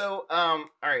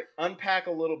right. Unpack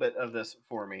a little bit of this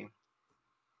for me.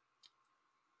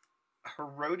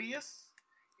 Herodias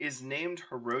is named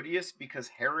Herodias because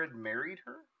Herod married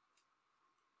her?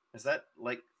 Is that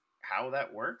like how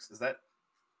that works? Is that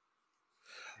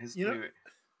his?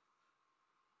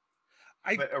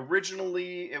 But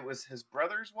originally it was his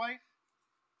brother's wife.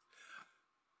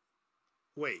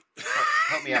 Wait,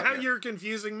 help me out. Now you're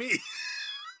confusing me.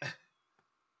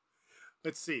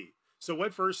 Let's see. So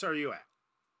what verse are you at?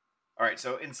 All right.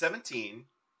 So in 17,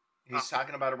 he's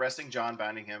talking about arresting John,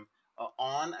 bounding him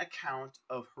on account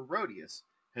of Herodias,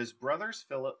 his brother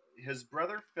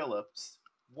Philip's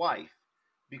wife,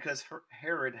 because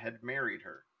Herod had married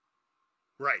her.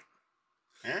 Right.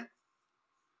 Eh?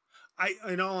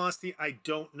 In all honesty, I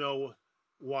don't know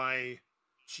why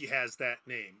she has that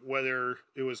name, whether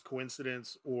it was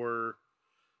coincidence or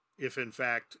if in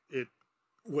fact it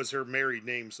was her married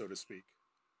name, so to speak.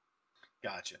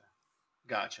 Gotcha.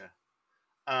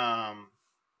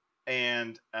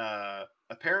 And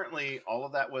apparently all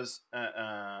of that was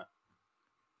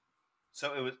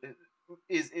so it was.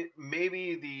 Is it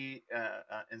maybe the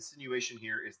insinuation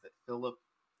here is that Philip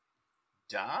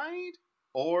died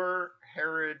or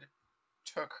Herod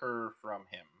took her from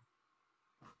him?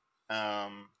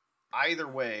 Either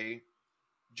way,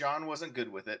 John wasn't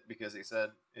good with it because he said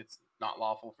it's not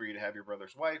lawful for you to have your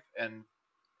brother's wife, and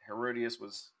Herodias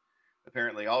was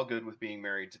apparently all good with being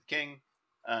married to the king,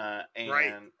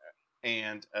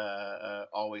 and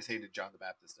always hated John the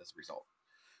Baptist as a result.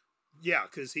 Yeah,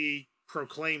 because he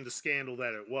proclaimed the scandal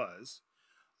that it was.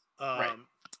 Right.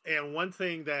 And one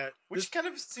thing that... Which kind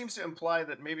of seems to imply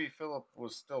that maybe Philip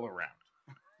was still around.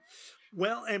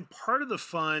 Well, and part of the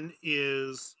fun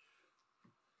is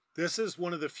this is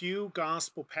one of the few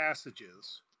gospel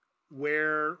passages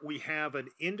where we have an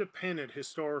independent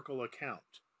historical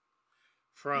account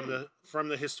from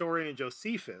the historian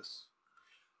Josephus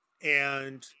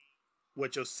And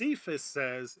what Josephus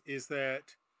says is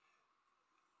that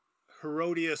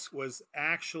Herodias was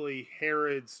actually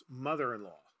Herod's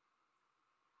mother-in-law.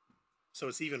 So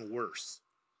it's even worse.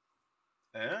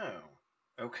 Oh,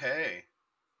 okay.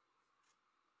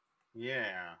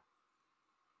 Yeah.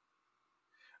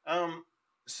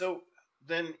 So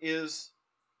then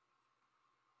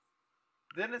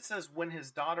then it says when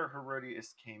his daughter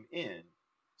Herodias came in.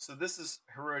 So this is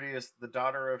Herodias, the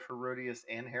daughter of Herodias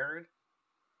and Herod?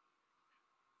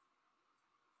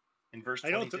 In verse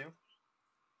I don't 22?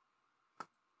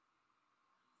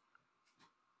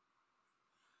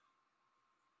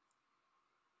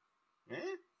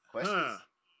 Questions? Huh.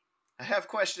 I have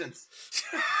questions.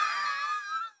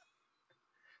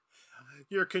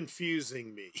 You're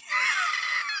confusing me.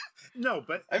 No,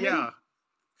 but I yeah. mean,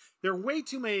 there are way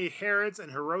too many Herods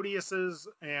and Herodiases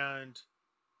and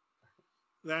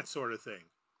that sort of thing.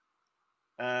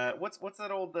 what's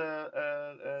that old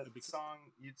song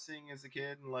you'd sing as a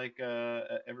kid, and like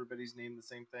everybody's named the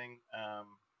same thing?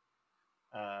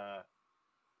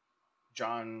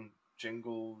 John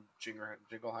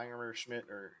Jingleheimer Schmidt,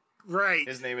 or right?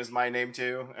 His name is my name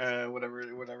too.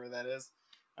 Whatever that is.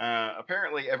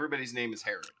 Apparently, everybody's name is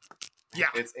Herod. Yeah,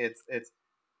 it's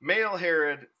male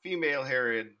Herod, female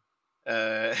Herod,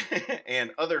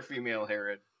 and other female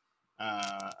Herod.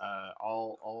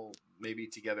 All maybe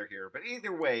together here, but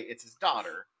either way, it's his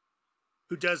daughter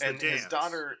who does the and dance. His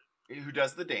daughter who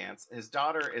does the dance. His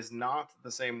daughter is not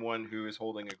the same one who is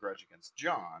holding a grudge against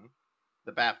John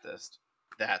the Baptist.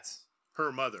 That's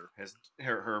her mother.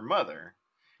 Her mother.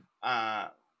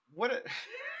 What?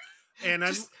 And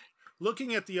I'm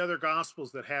looking at the other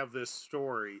gospels that have this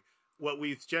story. What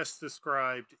we've just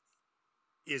described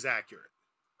is accurate.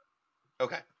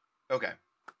 Okay.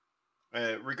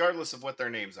 Regardless of what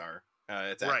their names are,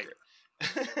 it's accurate.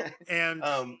 And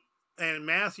and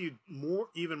Matthew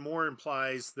even more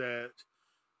implies that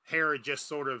Herod just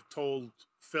sort of told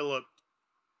Philip,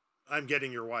 "I'm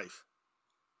getting your wife,"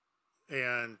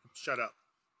 and shut up.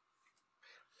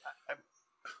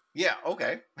 Yeah.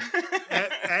 Okay.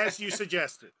 As you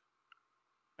suggested.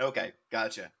 Okay.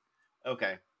 Gotcha.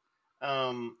 Okay.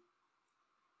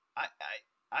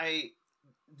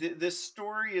 This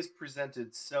story is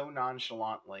presented so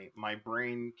nonchalantly, my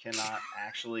brain cannot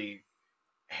actually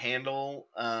handle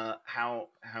how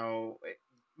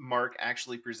Mark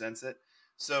actually presents it.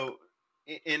 So,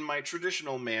 in my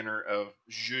traditional manner of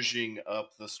zhuzhing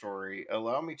up the story,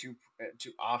 allow me to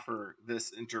offer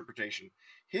this interpretation.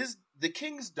 The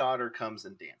king's daughter comes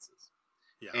and dances,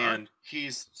 and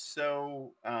he's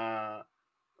so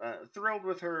thrilled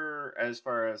with her. As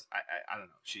far as I don't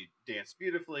know, she danced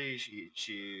beautifully.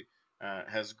 She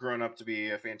has grown up to be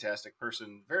a fantastic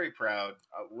person, very proud,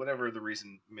 whatever the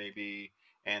reason may be.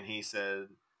 And he said,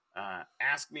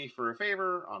 "Ask me for a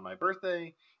favor on my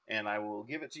birthday, and I will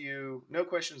give it to you. No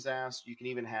questions asked. You can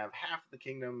even have half the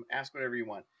kingdom. Ask whatever you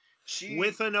want."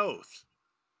 With an oath.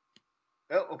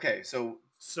 Oh, okay. So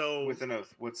with an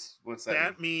oath, what's that?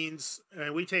 That means,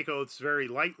 and we take oaths very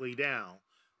lightly now,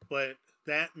 but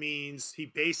that means he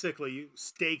basically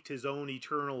staked his own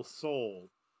eternal soul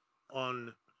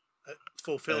on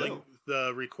fulfilling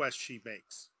the request she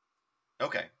makes.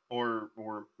 Okay, or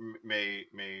may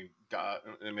God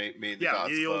may the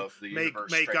gods above the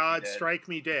universe may God strike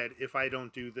me dead if I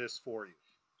don't do this for you.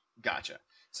 Gotcha.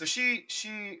 So she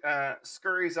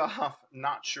scurries off,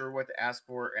 not sure what to ask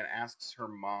for, and asks her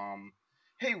mom,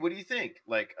 "Hey, what do you think?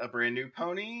 Like a brand new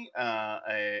pony,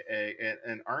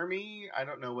 an army? I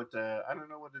don't know what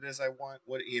it is I want.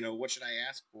 What should I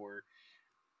ask for?"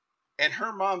 And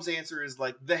her mom's answer is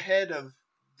like, "The head of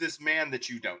this man that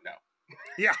you don't know."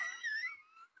 Yeah.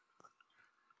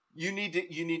 You need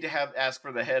to ask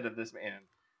for the head of this man.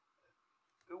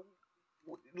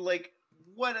 Like,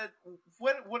 what a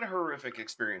horrific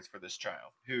experience for this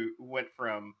child who went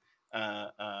from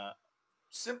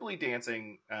simply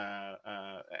dancing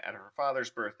at her father's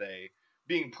birthday,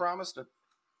 being promised a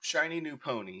shiny new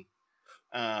pony,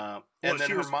 and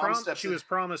then her mom steps in. She was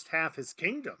promised half his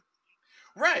kingdom.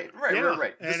 Right.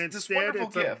 And instead,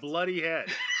 it's a bloody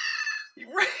head.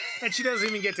 Right. And she doesn't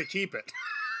even get to keep it.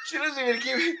 She doesn't even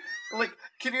keep it. Like,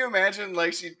 can you imagine?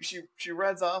 Like, she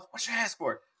runs off. What should I ask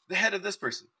for? The head of this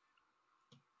person.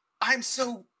 I'm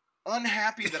so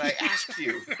unhappy that I asked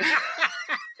you.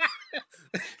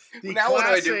 Now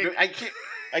what do?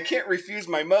 I can't refuse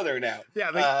my mother now.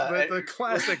 Yeah, the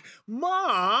classic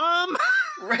mom.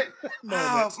 Right.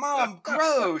 Oh, Mom,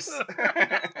 gross.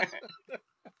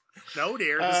 No,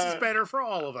 dear, this is better for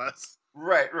all of us.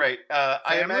 Right.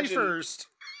 I imagine first.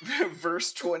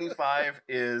 Verse 25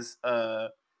 is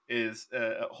is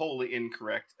wholly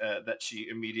incorrect. That she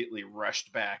immediately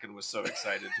rushed back and was so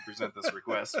excited to present this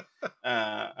request.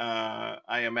 I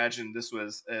imagine this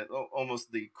was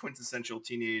almost the quintessential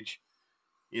teenage,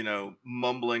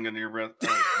 mumbling under your breath.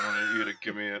 Oh, I want you to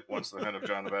give me it once the head of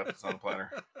John the Baptist on a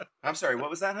platter. I'm sorry, what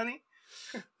was that, honey?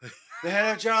 The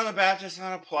head of John the Baptist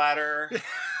on a platter.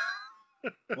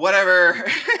 Whatever.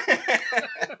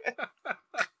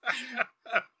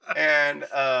 And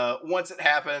once it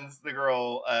happens, the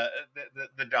girl,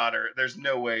 the daughter, there's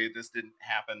no way this didn't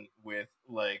happen with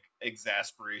like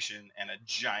exasperation and a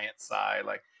giant sigh.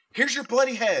 Like, here's your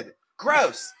bloody head.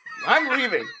 Gross. I'm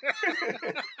leaving.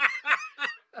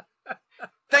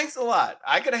 Thanks a lot.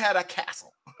 I could have had a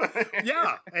castle.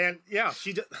 Yeah, and yeah,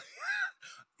 she did.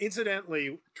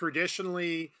 Incidentally,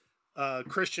 traditionally,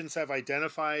 Christians have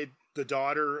identified the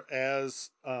daughter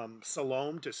as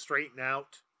Salome to straighten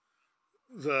out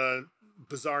the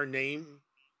bizarre name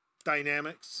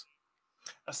dynamics.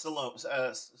 Salome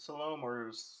or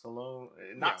Salome,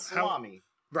 not salami.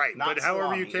 Right, not but however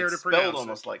salami. you care it's to pronounce spelled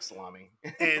almost it. like salami.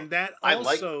 And that also, I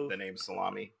like the name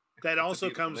salami. That also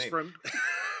comes name. From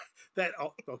that.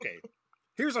 Okay,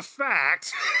 here's a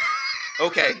fact.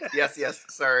 Okay. Yes.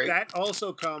 Sorry. That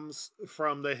also comes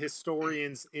from the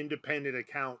historian's independent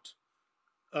account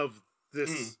of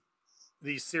these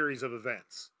series of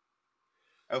events.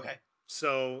 Okay.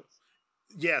 So,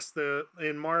 yes,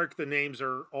 in Mark the names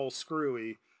are all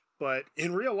screwy, but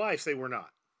in real life they were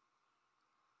not.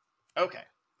 Okay.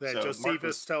 That so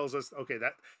Josephus tells us, okay,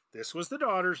 that this was the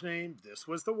daughter's name, this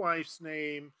was the wife's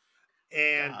name,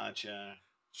 and gotcha.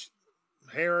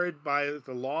 Herod, by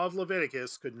the law of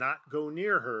Leviticus, could not go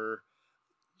near her,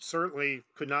 certainly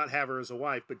could not have her as a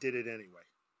wife, but did it anyway.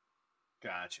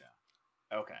 Gotcha.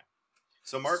 Okay.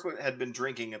 So Mark had been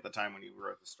drinking at the time when he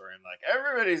wrote the story, and like,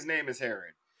 everybody's name is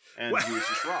Herod, and he was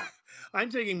just wrong. I'm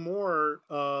taking more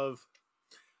of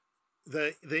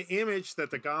the image that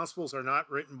the Gospels are not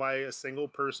written by a single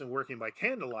person working by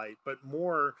candlelight, but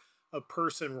more a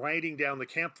person writing down the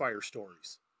campfire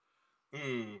stories.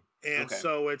 And okay.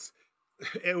 So it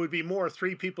would be more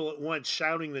 3 people at once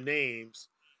shouting the names,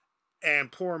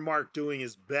 and poor Mark doing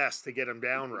his best to get them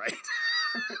down right.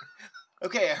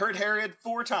 Okay, I heard Herod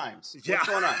 4 times. Yeah. What's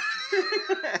going on?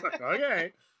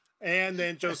 Okay. And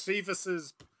then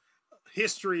Josephus's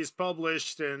history is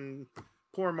published, and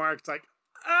poor Mark's like,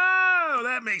 oh,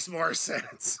 that makes more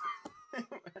sense.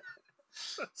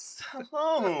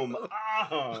 Salome.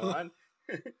 Oh,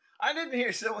 I didn't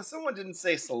hear. Someone didn't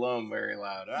say Salome very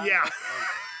loud. Yeah.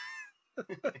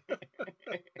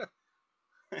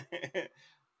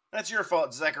 That's your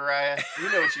fault, Zechariah.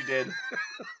 You know what you did.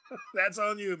 That's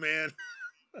on you, man.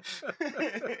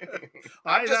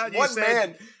 I'm just one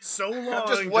man. So long, I'm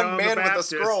just one John man with a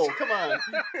scroll. Come on.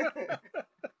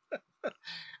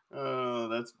 Oh,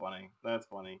 that's funny. That's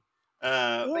funny.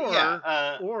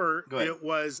 Or it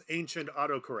was ancient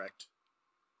autocorrect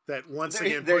that once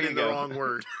again put in the wrong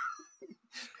word.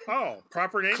 Oh,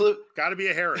 proper name? Got to be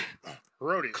a Herod.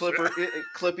 Herodias.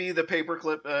 Clippy, the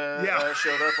paperclip,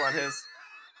 showed up on his.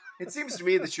 It seems to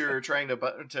me that you're trying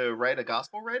to write a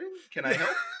gospel writing. Can I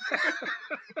help?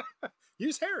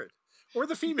 Use Herod or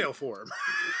the female form.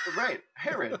 Right,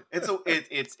 Herod. It's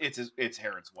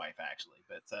Herod's wife actually,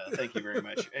 but thank you very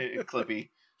much,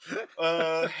 Clippy.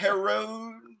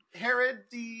 Herodias,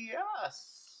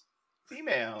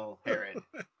 female Herod.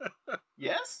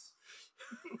 Yes.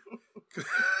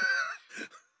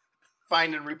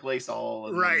 Find and replace all,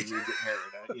 and right? Then you get Herod.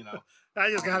 I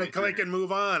just gotta click and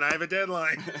move on. I have a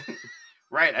deadline.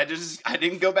 Right. I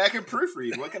didn't go back and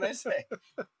proofread. What can I say?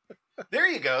 There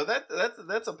you go.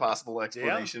 That's a possible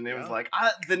explanation. It was like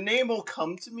the name will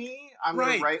come to me. I'm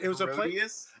gonna write. It was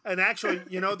Herodias. And actually,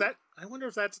 that I wonder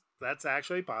if that's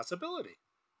actually a possibility.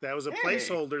 That was a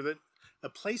placeholder that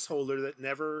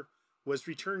never was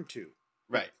returned to.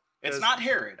 Right. It's not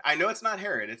Herod. I know it's not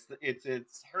Herod.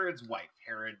 It's Herod's wife.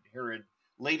 Herod.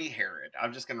 Lady Herod.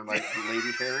 I'm just gonna write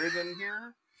Lady Herod in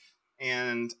here,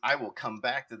 and I will come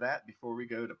back to that before we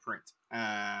go to print.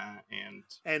 And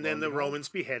then the Romans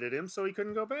beheaded him, so he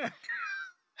couldn't go back.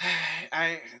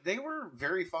 They were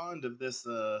very fond of this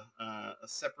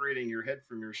separating your head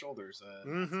from your shoulders.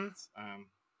 But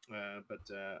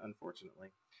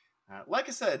unfortunately, like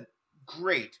I said,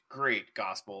 great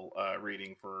gospel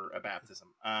reading for a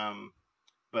baptism.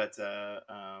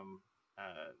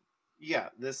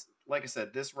 This, like I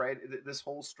said, this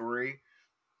whole story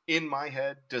in my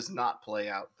head does not play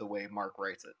out the way Mark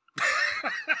writes it.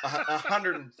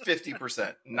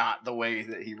 150% not the way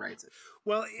that he writes it.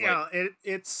 Well, yeah,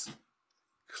 it's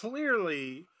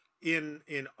clearly in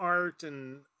art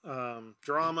and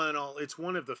drama and all. It's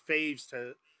one of the faves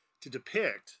to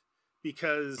depict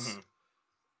because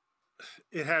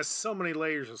it has so many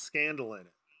layers of scandal in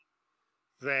it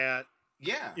that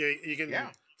you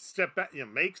can step back,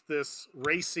 make this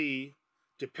racy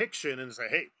depiction and say,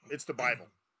 hey, it's the Bible.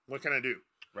 What can I do?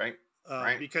 Right.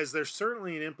 Because there's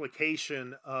certainly an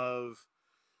implication of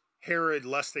Herod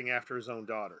lusting after his own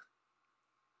daughter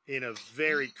in a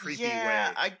very creepy way.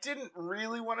 Yeah, I didn't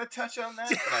really want to touch on that,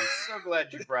 but I'm so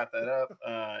glad you brought that up.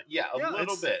 A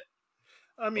little bit.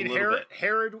 I mean,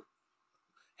 Herod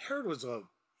was a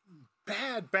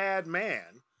bad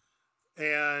man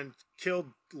and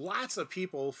killed lots of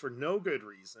people for no good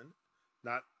reason,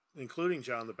 not including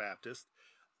John the Baptist.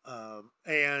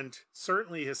 And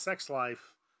certainly his sex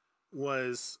life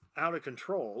was out of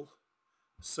control.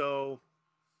 So,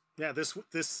 yeah, this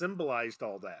symbolized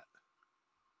all that.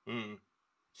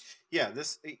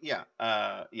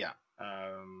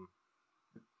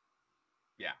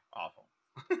 Awful.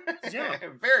 Yeah.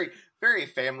 Very, very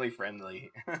family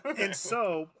friendly. And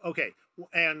so, okay,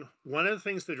 and one of the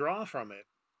things to draw from it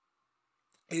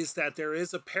is that there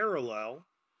is a parallel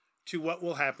to what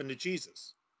will happen to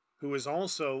Jesus, who is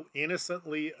also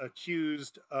innocently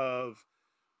accused of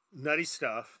nutty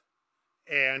stuff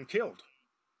and killed.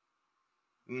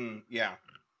 Yeah.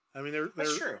 I mean,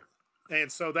 that's true.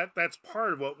 And so that's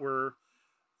part of what we're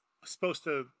supposed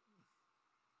to,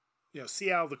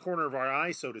 see out of the corner of our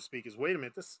eye, so to speak, is, wait a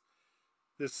minute,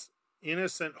 this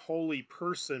innocent, holy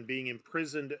person being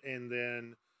imprisoned and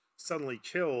then suddenly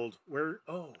killed.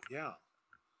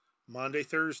 Monday,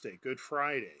 Thursday, Good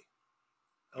Friday.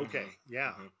 Okay,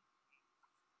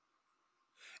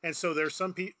 And so there's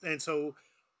some people, and so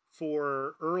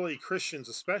for early Christians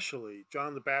especially,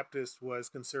 John the Baptist was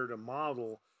considered a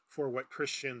model for what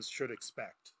Christians should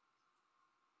expect.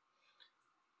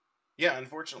 Yeah,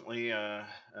 unfortunately, if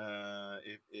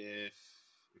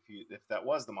that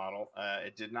was the model,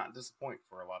 it did not disappoint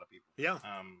for a lot of people. Yeah.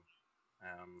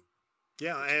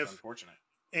 Unfortunate.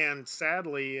 And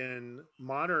sadly, in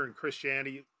modern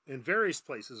Christianity, in various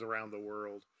places around the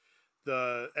world,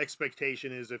 the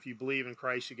expectation is if you believe in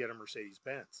Christ, you get a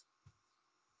Mercedes-Benz.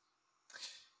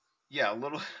 Yeah, a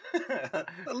little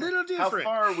different. How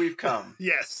far we've come.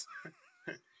 Yes.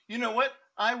 You know what?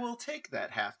 I will take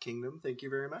that half kingdom. Thank you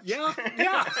very much. Yeah.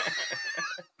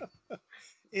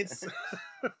 It's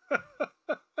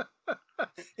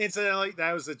like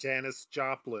that was a Janis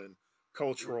Joplin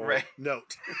cultural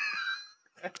note.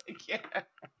 Yeah.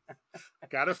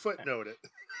 Gotta footnote it.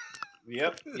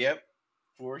 Yep,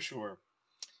 for sure.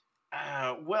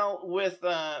 Well, with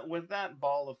that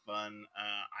ball of fun,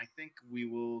 I think we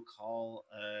will call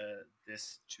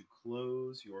this to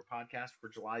close your podcast for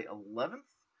July 11th,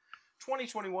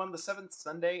 2021, the 7th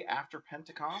Sunday after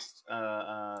Pentecost.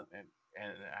 And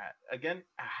again,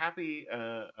 a happy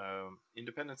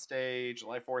Independence Day,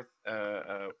 July 4th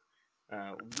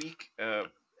week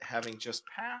having just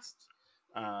passed.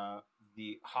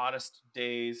 The hottest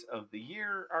days of the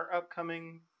year are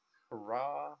upcoming.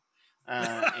 Hurrah!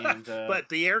 But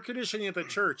the air conditioning at the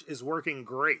church is working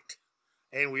great,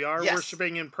 and we are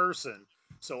worshiping in person.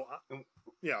 So,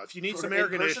 if you need some air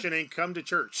conditioning, come to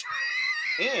church.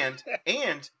 and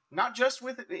not just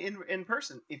in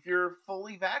person. If you're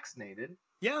fully vaccinated,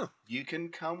 you can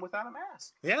come without a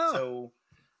mask. Yeah. So,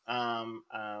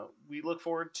 we look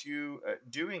forward to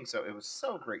doing so. It was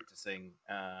so great to sing.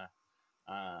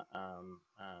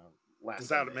 Last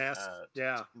without Sunday, a mask,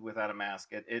 without a mask,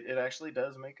 it actually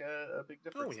does make a big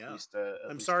difference. Oh yeah. At least,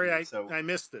 I'm sorry I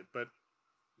missed it, but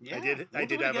I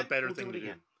did have a better thing to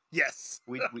do. Yes.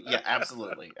 we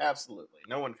absolutely.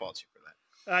 No one faults you for that.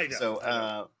 I know.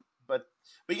 So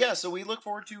so we look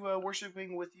forward to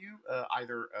worshiping with you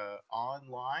either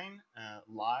online,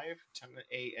 live 10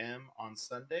 a.m. on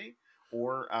Sunday,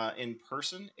 or in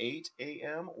person 8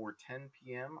 a.m. or 10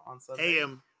 p.m. on Sunday.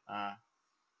 A.m.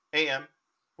 A.m.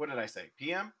 What did I say?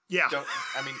 P.m.? Yeah.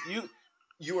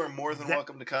 You are more than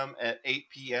welcome to come at 8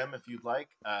 p.m. if you'd like.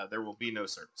 There will be no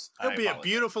service. It'll be a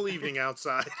beautiful evening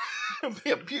outside. It'll be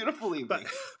a beautiful evening. But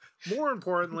more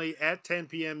importantly, at 10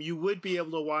 p.m., you would be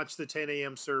able to watch the 10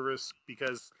 a.m. service,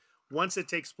 because once it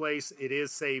takes place, it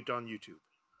is saved on YouTube.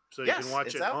 So you can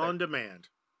watch it on demand.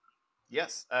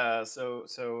 Yes. We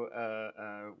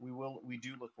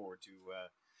do look forward to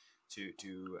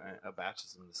a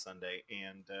baptism this Sunday,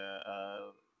 and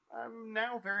I'm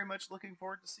now very much looking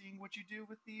forward to seeing what you do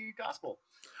with the gospel.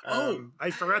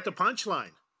 I forgot the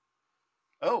punchline.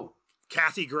 Oh,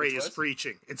 Kathy Gray is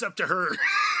preaching. It's up to her.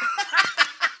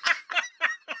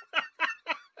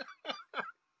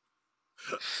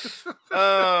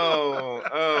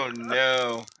 Oh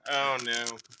no.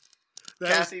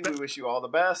 Kathy, we wish you all the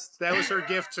best. That was her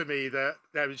gift to me.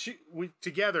 We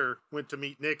together went to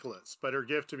meet Nicholas, but her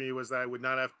gift to me was that I would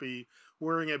not have to be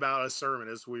worrying about a sermon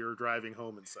as we were driving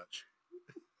home and such.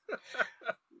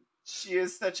 She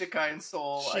is such a kind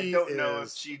soul. I don't know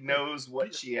if she knows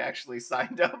what she actually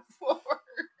signed up for.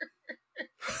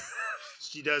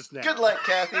 She does now. Good luck,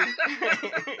 Kathy.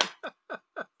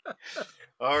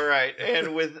 All right.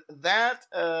 And with that,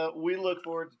 we look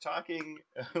forward to talking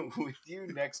with you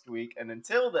next week. And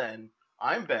until then,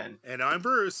 I'm Ben. And I'm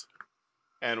Bruce.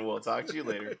 And we'll talk to you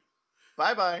later.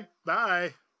 Bye-bye.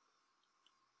 Bye.